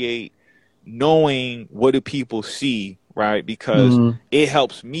appreciate knowing what do people see, right? Because it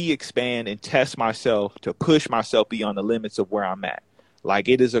helps me expand and test myself to push myself beyond the limits of where I'm at. Like,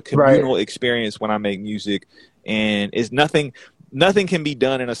 it is a communal experience when I make music, and it's nothing can be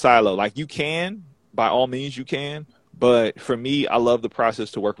done in a silo. Like, you can, by all means you can, but for me, I love the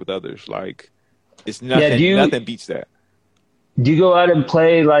process to work with others. Like, it's nothing, nothing beats that. Do you go out and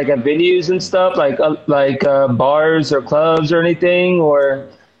play, like, at venues and stuff, like bars or clubs or anything, or?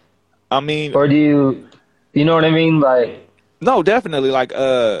 I mean, or do you know what I mean? Like, no, definitely. Like,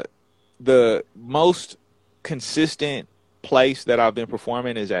 the most consistent place that I've been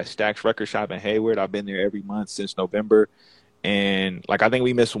performing is at Stax Record Shop in Hayward. I've been there every month since November. And like, I think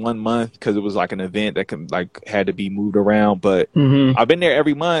we missed 1 month because it was like an event that had to be moved around. But I've been there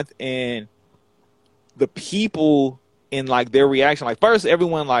every month, and the people in, like, their reaction, like, first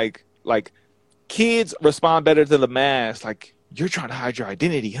everyone like kids respond better to the mask. Like, you're trying to hide your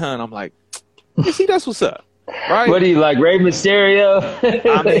identity, huh? And I'm like, you see, that's what's up. Right? What do you like, Rey Mysterio?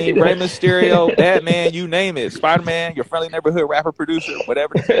 I mean, Rey Mysterio, Batman, you name it, Spider-Man, your friendly neighborhood rapper producer,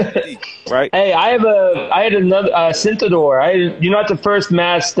 whatever the case may be, right? Hey, I had another Syntador. You're not the first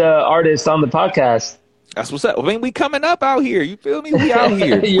masked artist on the podcast. That's what's up. I mean, we coming up out here. You feel me? We out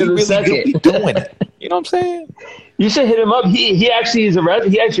here. We really doing it. You know what I'm saying? You should hit him up. He actually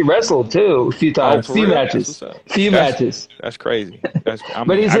he actually wrestled too a few times, few matches. That's crazy.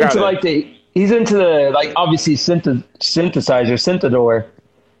 But he's into the like, obviously synthesizer, Syntador.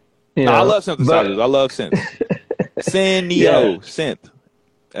 You know, I love synthesizers. I love synth. Synth.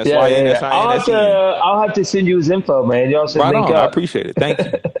 S-Y-N-S-I-N-S-E. I'll have to send you his info, man. Y'all should link up. I appreciate it. Thank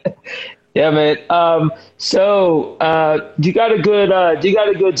you. Yeah, man. So you got a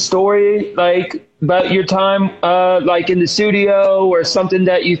good story, like, about your time, like, in the studio, or something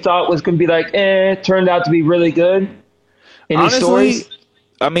that you thought was going to be like, turned out to be really good? Any Honestly, stories?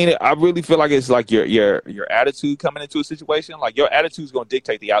 I mean, I really feel like it's like your attitude coming into a situation. Like, your attitude is going to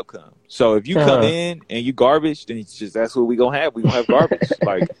dictate the outcome. So if you come in and you garbage, then it's just, that's what we're going to have. We're going to have garbage.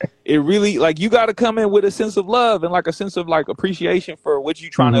 Like, it really, like, you got to come in with a sense of love and, like, a sense of, like, appreciation for what you're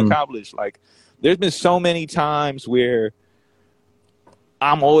trying to accomplish. Like, there's been so many times where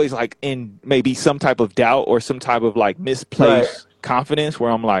I'm always like in maybe some type of doubt or some type of like misplaced confidence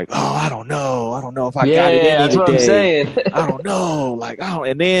where I'm like, oh, I don't know if I got it in me that's what I'm today. saying. I don't know. Like, I don't.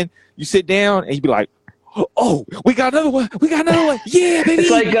 And then you sit down and you be like, oh, we got another one. Yeah, baby.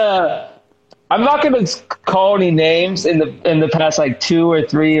 It's like, I'm not going to call any names in the past like 2 or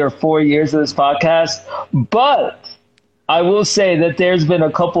 3 or 4 years of this podcast, but I will say that there's been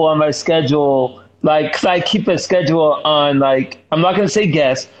a couple on my schedule. Like, 'cause I keep a schedule on, like, I'm not going to say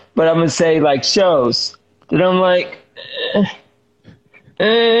guests, but I'm going to say like shows that I'm like,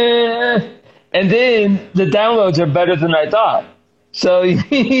 and then the downloads are better than I thought. So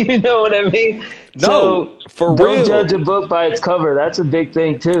you know what I mean? No, so for don't real. judge a book by its cover. That's a big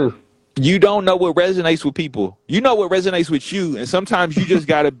thing too. You don't know what resonates with people. You know what resonates with you, and sometimes you just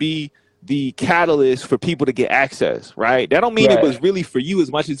got to be the catalyst for people to get access, right? That don't mean it was really for you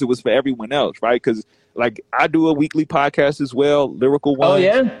as much as it was for everyone else, right? Because like I do a weekly podcast as well, Lyrical Ones. Oh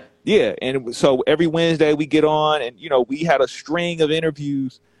yeah? Yeah, and so every Wednesday we get on, and we had a string of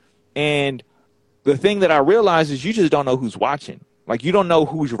interviews, and the thing that I realized is you just don't know who's watching. Like you don't know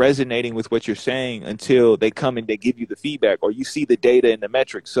who's resonating with what you're saying until they come and they give you the feedback or you see the data and the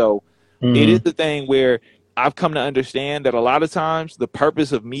metrics. So it is the thing where I've come to understand that a lot of times the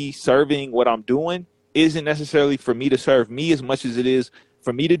purpose of me serving what I'm doing isn't necessarily for me to serve me as much as it is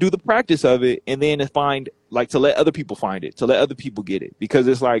for me to do the practice of it and then to let other people find it, to let other people get it. Because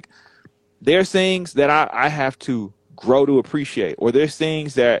it's like there's things that I have to grow to appreciate, or there's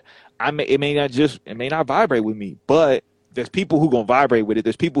things that it may not vibrate with me, but there's people who gonna vibrate with it.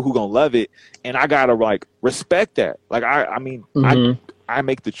 There's people who gonna love it, and I gotta like respect that. Like I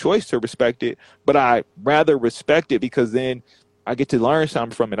make the choice to respect it, but I rather respect it because then I get to learn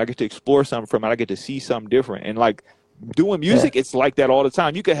something from it. I get to explore something from it. I get to see something different. And like doing music, it's like that all the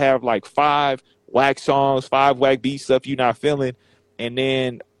time. You could have like 5 whack songs, 5 whack beat stuff you're not feeling, and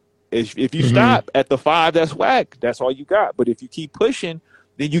then if you stop at the 5 that's whack, that's all you got. But if you keep pushing,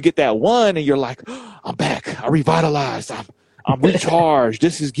 then you get that one, and you're like, oh, I'm back. I revitalized. I'm recharged.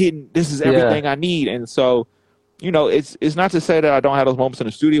 This is everything I need. And so, it's not to say that I don't have those moments in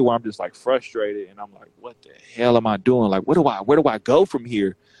the studio where I'm just like frustrated and I'm like, what the hell am I doing? Like, where do I go from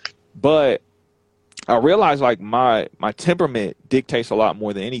here? But I realize like my temperament dictates a lot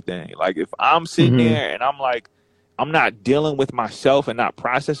more than anything. Like if I'm sitting there and I'm like, I'm not dealing with myself and not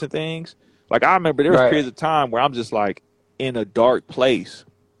processing things. Like I remember there was periods of time where I'm just like in a dark place,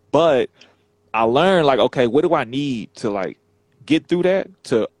 but I learned like, okay, what do I need to like get through that,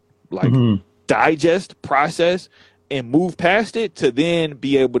 to like digest, process, and move past it to then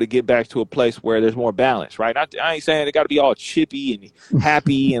be able to get back to a place where there's more balance, right? I ain't saying it got to be all chippy and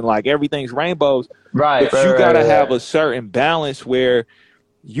happy and like everything's rainbows, but you got to have a certain balance where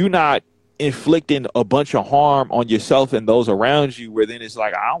you're not inflicting a bunch of harm on yourself and those around you, where then it's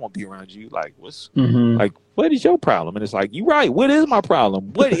like, I don't want to be around you. Like, like, what is your problem? And it's like, you're right. What is my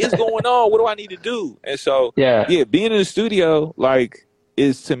problem? What is going on? What do I need to do? And so, being in the studio, like,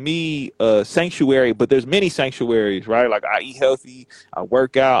 is to me a sanctuary, but there's many sanctuaries, right? Like I eat healthy, I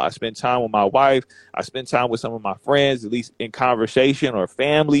work out, I spend time with my wife, I spend time with some of my friends, at least in conversation or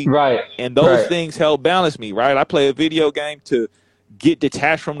family. Right. And those things help balance me, right? I play a video game to get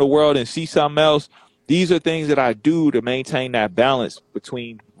detached from the world and see something else. These are things that I do to maintain that balance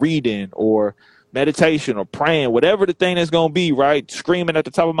between reading or meditation or praying, whatever the thing is going to be, right? Screaming at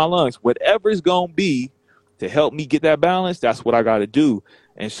the top of my lungs, whatever it's going to be to help me get that balance, that's what I got to do.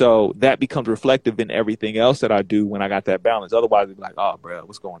 And so that becomes reflective in everything else that I do when I got that balance. Otherwise, it'd be like, oh, bro,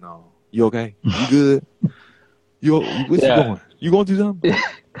 what's going on? You okay? You good? What's going? You going through something?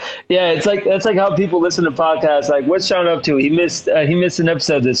 Yeah, that's like how people listen to podcasts. Like, what's Sean up to? He missed an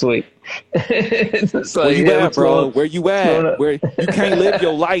episode this week. It's like, where you at, bro? Where you at? Where you can't live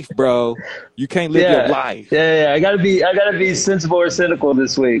your life, bro? You can't live your life. Yeah. I gotta be sensible or cynical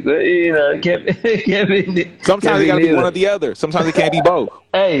this week. Can't be. Sometimes it gotta be one or the other. Sometimes it can't be both.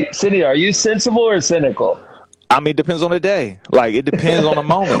 Hey, Cindy, are you sensible or cynical? I mean, it depends on the day. Like, it depends on the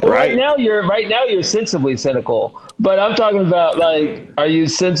moment, well, right? Right now you're sensibly cynical. But I'm talking about, like, are you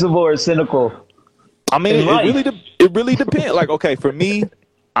sensible or cynical? I mean, it really depends. Like, okay, for me,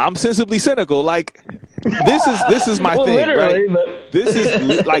 I'm sensibly cynical. Like, this is my thing, right? But...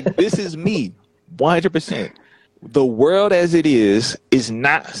 This is me, 100%. The world as it is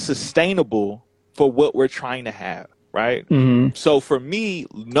not sustainable for what we're trying to have, right? So for me,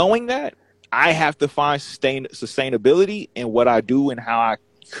 knowing that, I have to find sustainability in what I do and how I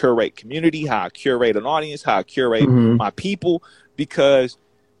curate community, how I curate an audience, how I curate my people, because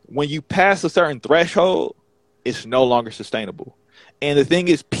when you pass a certain threshold, it's no longer sustainable. And the thing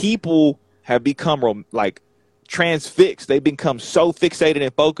is, people have become like transfixed. They become so fixated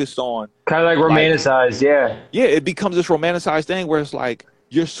and focused on kind of like romanticized. Yeah, it becomes this romanticized thing where it's like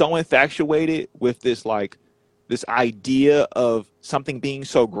you're so infatuated with this like this idea of something being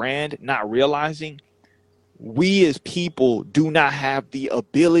so grand, not realizing we as people do not have the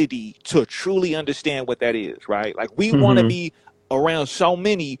ability to truly understand what that is, right? Like we want to be around so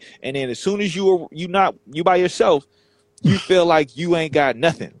many, and then as soon as you by yourself, you feel like you ain't got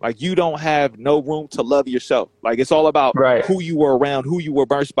nothing. Like you don't have no room to love yourself. Like it's all about who you were around, who you were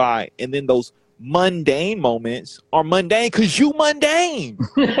burst by, and then those mundane moments are mundane because you mundane.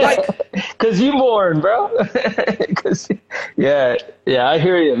 Like because you born, bro. yeah, I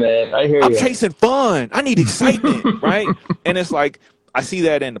hear you, man. I hear you. I'm chasing fun. I need excitement, right? And it's like I see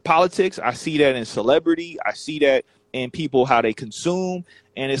that in the politics. I see that in celebrity. I see that in people how they consume.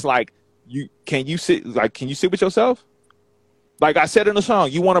 And it's like can you sit with yourself? Like I said in the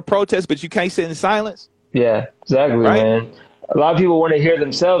song, you want to protest, but you can't sit in silence. Yeah, exactly, right? Man. A lot of people want to hear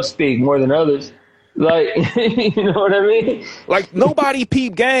themselves speak more than others. Like, you know what I mean? Like nobody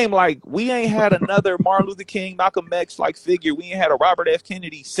peep game. Like we ain't had another Martin Luther King, Malcolm X like figure. We ain't had a Robert F.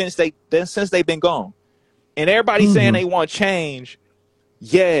 Kennedy since they've been gone. And everybody's saying they want change,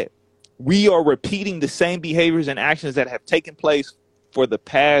 yet we are repeating the same behaviors and actions that have taken place for the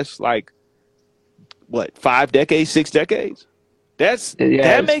past 5 decades, 6 decades.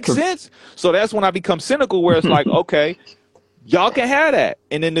 That makes sense. So that's when I become cynical, where it's like, okay, y'all can have that.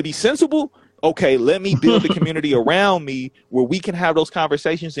 And then to be sensible, okay, let me build the community around me where we can have those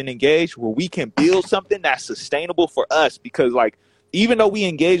conversations and engage, where we can build something that's sustainable for us. Because like, even though we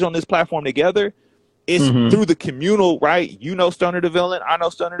engage on this platform together, it's through the communal, right? You know Stoner the Villain, I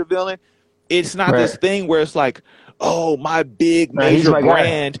know Stoner the Villain. It's not this thing where it's like, oh, my big major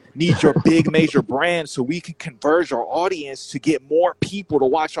brand needs your big major brand so we can converge our audience to get more people to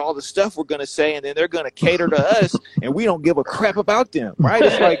watch all the stuff we're going to say, and then they're going to cater to us, and we don't give a crap about them, right?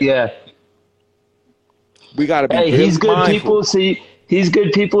 It's like, we got to be he's good mindful. People, so he's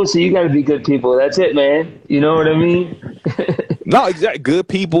good people, so you got to be good people. That's it, man. You know what I mean? No, exactly. Good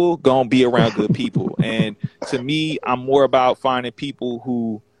people going to be around good people. And to me, I'm more about finding people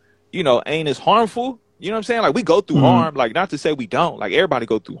who, you know, ain't as harmful. You know what I'm saying? Like we go through harm, like not to say we don't, like everybody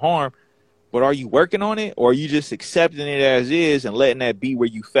go through harm, but are you working on it, or are you just accepting it as is and letting that be where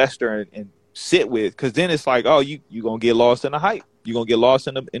you fester and sit with? Cause then it's like, oh, you going to get lost in the hype. You're going to get lost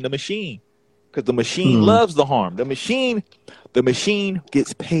in the machine, cause the machine loves the harm. The machine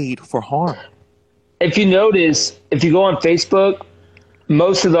gets paid for harm. If you notice, if you go on Facebook,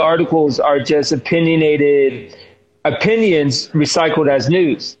 most of the articles are just opinionated opinions recycled as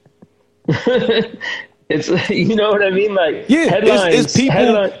news. It's, you know what I mean? Like headlines.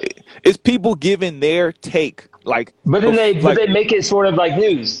 It's people giving their take. Like, but then they make it sort of like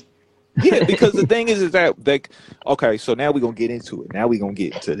news. Yeah, because the thing is that okay, so now we're gonna get into it. Now we're gonna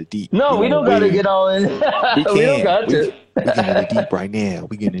get into the deep. No, we don't gotta get all in. We don't got to. We're getting in the deep right now.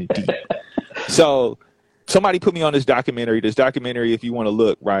 We're getting in the deep. So somebody put me on this documentary. This documentary, if you want to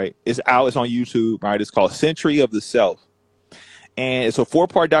look, right, it's out. It's on YouTube, right? It's called Century of the Self. And it's a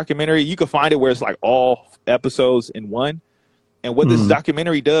 4-part documentary. You can find it where it's like all episodes in one. And what this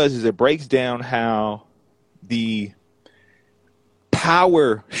documentary does is it breaks down how the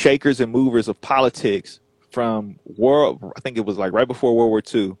power shakers and movers of politics from I think it was like right before World War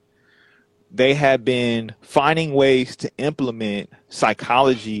II, they have been finding ways to implement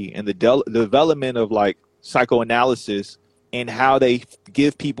psychology and the development of like psychoanalysis and how they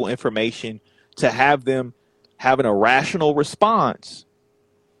give people information to have them have an irrational response,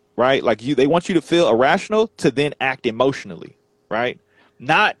 right? Like they want you to feel irrational to then act emotionally, right?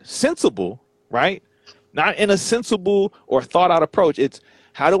 Not sensible, right? Not in a sensible or thought out approach. It's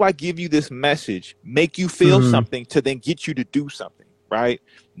how do I give you this message, make you feel something to then get you to do something, right?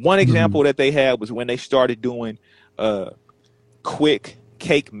 One example that they had was when they started doing quick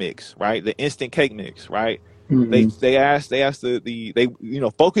cake mix, right? The instant cake mix, right? They asked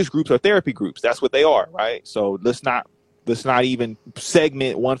the focus groups or therapy groups. That's what they are, right? So let's not even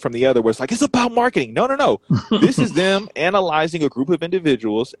segment one from the other where it's like it's about marketing. No. This is them analyzing a group of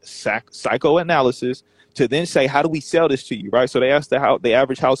individuals, psychoanalysis, to then say, how do we sell this to you, right? So they asked the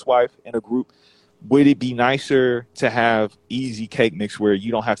average housewife in a group, would it be nicer to have easy cake mix where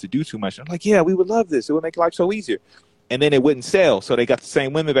you don't have to do too much? I'm like, yeah, we would love this. It would make life so easier. And then it wouldn't sell. So they got the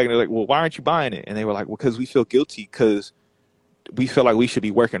same women back and they're like, well, why aren't you buying it? And they were like, well, because we feel guilty because we feel like we should be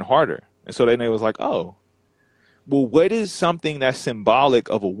working harder. And so then they was like, oh, well, what is something that's symbolic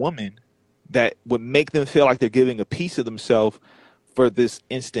of a woman that would make them feel like they're giving a piece of themselves for this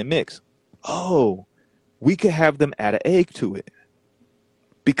instant mix? Oh, we could have them add an egg to it.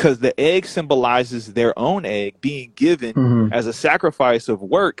 because the egg symbolizes their own egg being given as a sacrifice of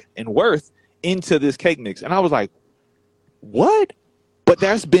work and worth into this cake mix. And I was like, what? But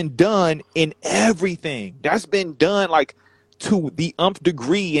that's been done in everything. That's been done like to the nth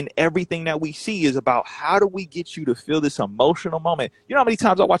degree in everything that we see is about how do we get you to feel this emotional moment. You know how many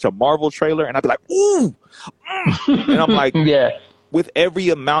times I watch a Marvel trailer and I'd be like, ooh, and I'm like, yeah. With every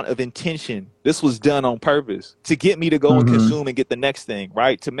amount of intention, this was done on purpose to get me to go and consume and get the next thing,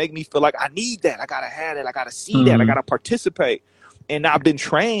 right? To make me feel like I need that. I got to have it. I got to see that. I got to participate. And I've been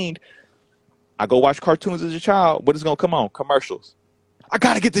trained. I go watch cartoons as a child. What is going to come on? Commercials. I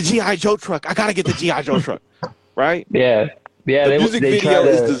got to get the G.I. Joe truck. I got to get the G.I. Joe truck, right? Yeah. Yeah. The music video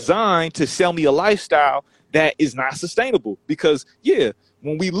is designed to sell me a lifestyle that is not sustainable because, yeah,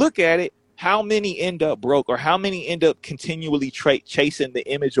 when we look at it, how many end up broke or how many end up continually chasing the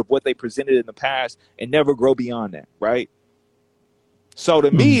image of what they presented in the past and never grow beyond that, right? So to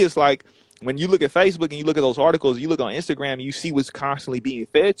me, it's like when you look at Facebook and you look at those articles, you look on Instagram, and you see what's constantly being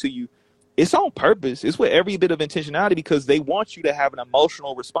fed to you. It's on purpose. It's with every bit of intentionality because they want you to have an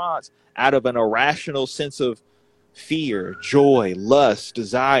emotional response out of an irrational sense of fear, joy, lust,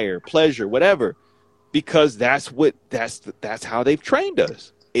 desire, pleasure, whatever, because that's how they've trained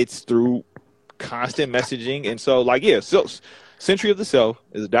us. It's through constant messaging. And so like, yeah, so Century of the Self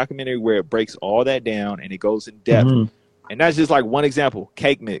is a documentary where it breaks all that down and it goes in depth. And that's just like one example,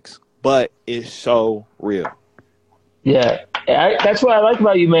 cake mix, but it's so real. Yeah. That's what I like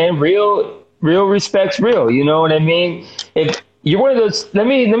about you, man. Real respect's real. You know what I mean? If you're one of those, let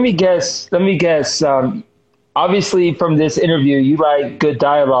me guess. Obviously from this interview, you like good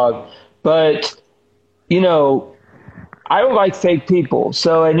dialogue, but you know, I don't like fake people.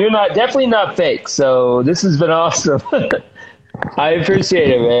 So, and you're definitely not fake. So this has been awesome. I appreciate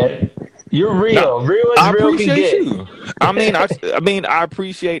it, man. You're real. Real as real can get. You. I mean, I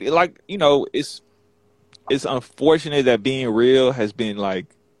appreciate it. Like, you know, it's unfortunate that being real has been like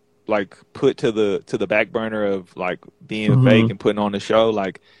put to the back burner of like being fake and putting on a show.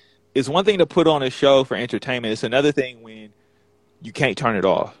 Like, it's one thing to put on a show for entertainment. It's another thing when you can't turn it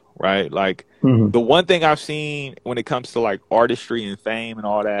off. Right. Like the one thing I've seen when it comes to like artistry and fame and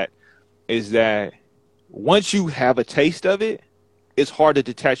all that is that once you have a taste of it, it's hard to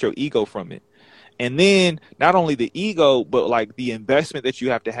detach your ego from it. And then not only the ego, but like the investment that you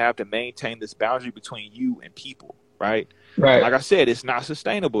have to maintain this boundary between you and people. Right. Right. Like I said, it's not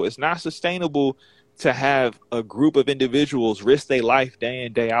sustainable. It's not sustainable to have a group of individuals risk their life day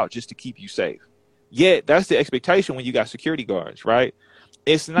in, day out just to keep you safe. Yet that's the expectation when you got security guards. Right.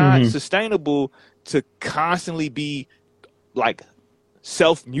 It's not sustainable to constantly be like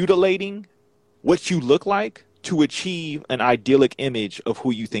self-mutilating what you look like to achieve an idyllic image of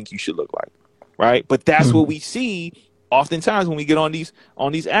who you think you should look like. Right. But that's what we see oftentimes when we get on these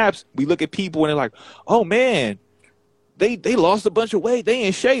apps. We look at people and they're like, oh, man, they lost a bunch of weight. They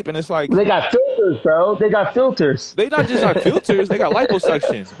in shape. And it's like they got filters, bro. They got filters. They not just got filters. They got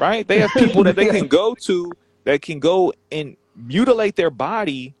liposuction. Right. They have people that they can go to that can go and mutilate their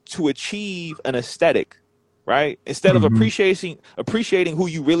body to achieve an aesthetic, right? Instead of appreciating who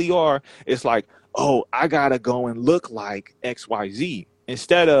you really are, it's like, oh, I gotta go and look like XYZ.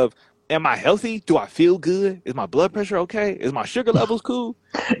 Instead of, am I healthy? Do I feel good? Is my blood pressure okay? Is my sugar levels cool?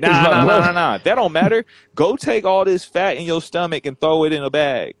 Nah. That don't matter. Go take all this fat in your stomach and throw it in a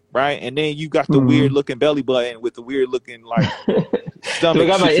bag, right? And then you got the weird looking belly button with the weird looking like stomach. I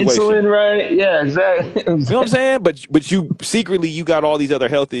got my insulin right. Yeah, exactly. You know what I'm saying? But you secretly you got all these other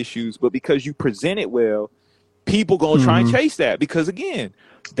health issues, but because you present it well, people gonna try and chase that because again,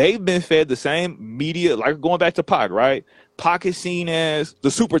 they've been fed the same media. Like going back to Pac, right? Pac is seen as the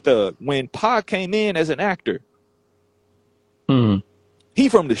super thug. When Pac came in as an actor, he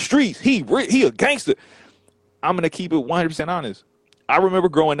from the streets. He a gangster. I'm gonna keep it 100% honest. I remember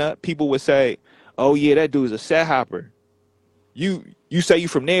growing up, people would say, "Oh yeah, that dude's a set hopper." You say you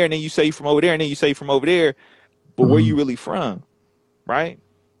from there, and then you say you from over there, and then you say you from over there, but where you really from, right?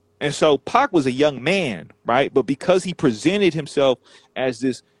 And so Pac was a young man, right? But because he presented himself as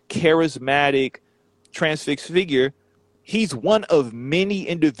this charismatic, transfixed figure, he's one of many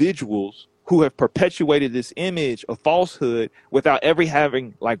individuals who have perpetuated this image of falsehood without ever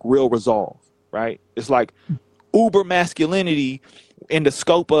having like real resolve, right? It's like uber masculinity in the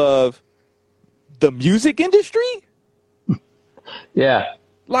scope of the music industry. Yeah,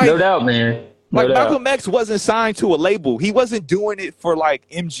 like, no doubt, man. Like Malcolm X wasn't signed to a label. He wasn't doing it for like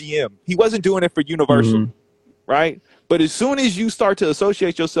MGM. He wasn't doing it for Universal, right? But as soon as you start to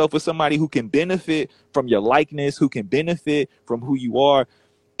associate yourself with somebody who can benefit from your likeness, who can benefit from who you are,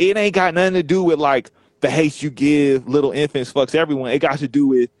 it ain't got nothing to do with like the hate you give little infants fucks everyone. It got to do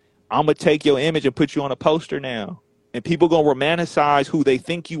with, I'm going to take your image and put you on a poster now. And people going to romanticize who they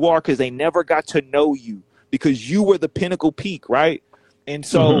think you are because they never got to know you because you were the pinnacle peak, right? And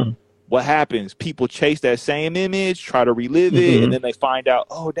so what happens? People chase that same image, try to relive it, and then they find out,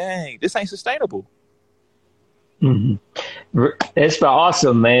 oh, dang, this ain't sustainable. It's been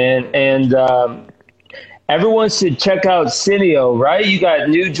awesome, man. And everyone should check out Cineo, right? You got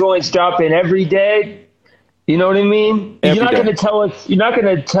new joints dropping every day. You know what I mean? You're not going to tell us. You're not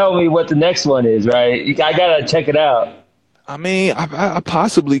going to tell me what the next one is, right? I gotta check it out. I mean, I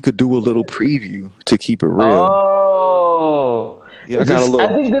possibly could do a little preview to keep it real. Oh, yeah. I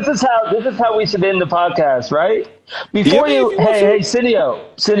think this is how we should end the podcast, right? Before hey, Cineo,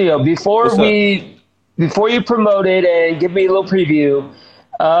 before you promote it and give me a little preview,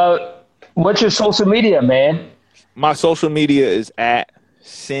 what's your social media, man? My social media is at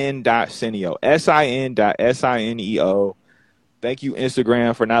sin.cineo, sin.sineo. Thank you,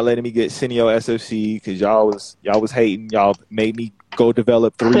 Instagram, for not letting me get Cineo SFC because y'all was hating. Y'all made me go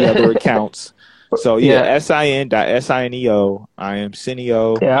develop 3 other accounts. So sin.sineo. I am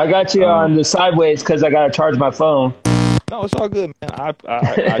Cineo. Yeah, I got you on the sideways because I got to charge my phone. No, it's all good, man. I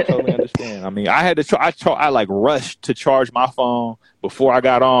totally understand. I mean, I had to I like rushed to charge my phone before I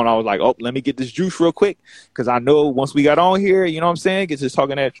got on. I was like, oh, let me get this juice real quick because I know once we got on here, you know what I'm saying? Get just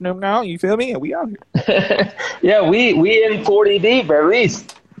talking at you now. You feel me? And we out here. Yeah, we in 40 deep at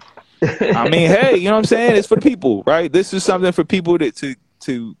least. I mean, hey, you know what I'm saying? It's for the people, right? This is something for people to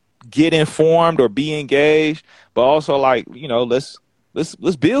get informed or be engaged, but also like, you know, let's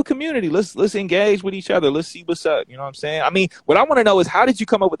build community. Let's engage with each other. Let's see what's up. You know what I'm saying? I mean, what I want to know is how did you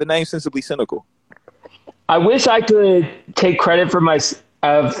come up with the name Sensibly Cynical? I wish I could take credit for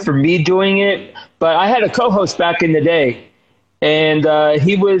for me doing it, but I had a co-host back in the day, and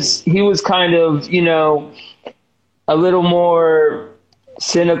he was kind of, you know, a little more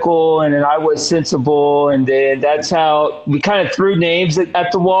cynical, and then I was sensible, and then that's how we kind of threw names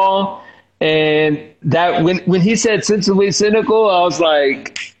at the wall. And that when he said Sensibly Cynical, I was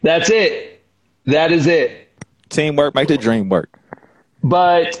like, that's it. That is it. Teamwork make the dream work.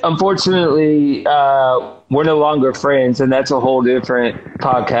 But unfortunately, we're no longer friends, and that's a whole different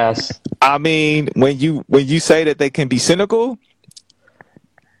podcast. I mean, when you say that they can be cynical,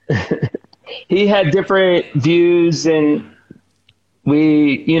 he had different views, and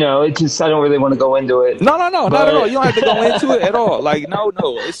we, you know, it just, I don't really want to go into it. No, not at all. You don't have to go into it at all. Like, no,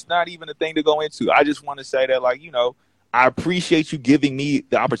 it's not even a thing to go into. I just want to say that, like, you know, I appreciate you giving me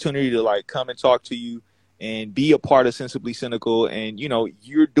the opportunity to like come and talk to you and be a part of Sensibly Cynical, and you know,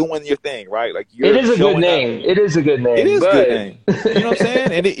 you're doing your thing, right? Like, it is a good name. It is a good name. It is a good name. You know what I'm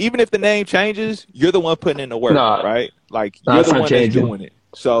saying? And even if the name changes, you're the one putting in the work, right? Like, you're the one that's doing it.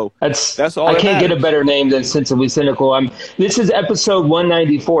 So that's all. I can't get a better name than Sensibly Cynical. This is episode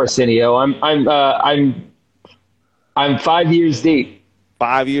 194, Cineo. I'm 5 years deep.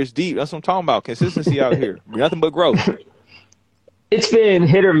 5 years deep. That's what I'm talking about. Consistency out here. Nothing but growth. It's been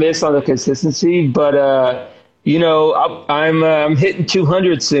hit or miss on the consistency, but you know, I'm hitting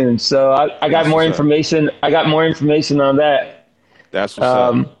 200 soon, so I got more information. I got more information on that. That's what's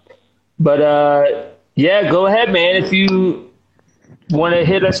up. But yeah, go ahead, man. If you want to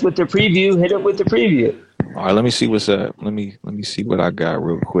hit us with the preview, hit it with the preview. All right, let me see what's up. Let me see what I got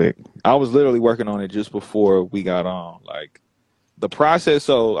real quick. I was literally working on it just before we got on. Like, the process.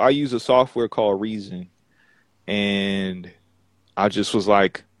 So I use a software called Reason, and I just was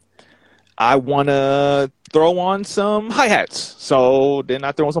like, I want to throw on some hi-hats. So then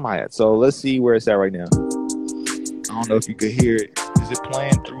I throw on some hi-hats. So let's see where it's at right now. I don't know if you could hear it. Is it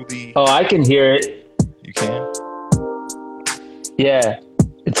playing through the... Oh, I can hear it. You can? Yeah.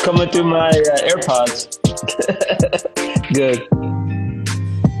 It's coming through my AirPods. Good.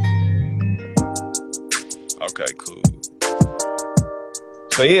 Okay, cool.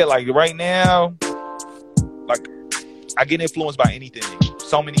 So yeah, like right now, like, I get influenced by anything.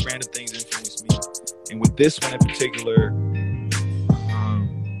 So many random things influence me. And with this one in particular,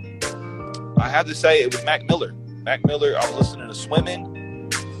 I have to say it was Mac Miller. Mac Miller, I was listening to Swimming,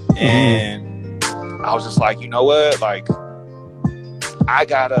 and I was just like, you know what? Like, I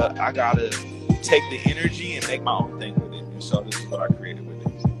gotta take the energy and make my own thing with it. And so this is what I created with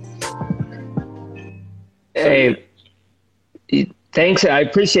it. Hey, thanks. I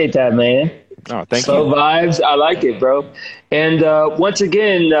appreciate that, man. Oh, thank you. Slow vibes. I like it, bro. And once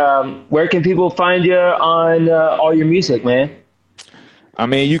again, where can people find you on all your music, man? I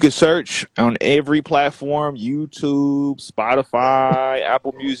mean, you can search on every platform: YouTube, Spotify,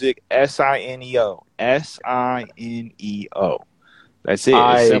 Apple Music, SINEO. SINEO. That's it.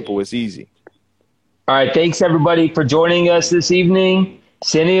 It's simple. It's easy. All right. Thanks, everybody, for joining us this evening.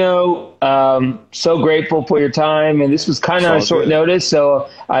 Cineo, so grateful for your time. And this was kind of on short notice, so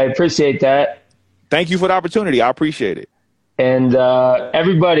I appreciate that. Thank you for the opportunity. I appreciate it. And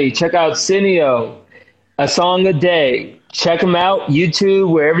everybody, check out Cineo, A Song a Day. Check him out,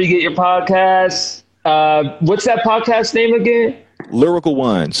 YouTube, wherever you get your podcasts. What's that podcast name again? Lyrical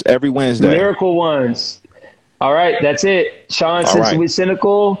Ones, every Wednesday. Lyrical Ones. All right, that's it. Sean, Sensibly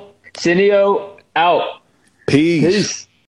Cynical. Cineo, out. Peace.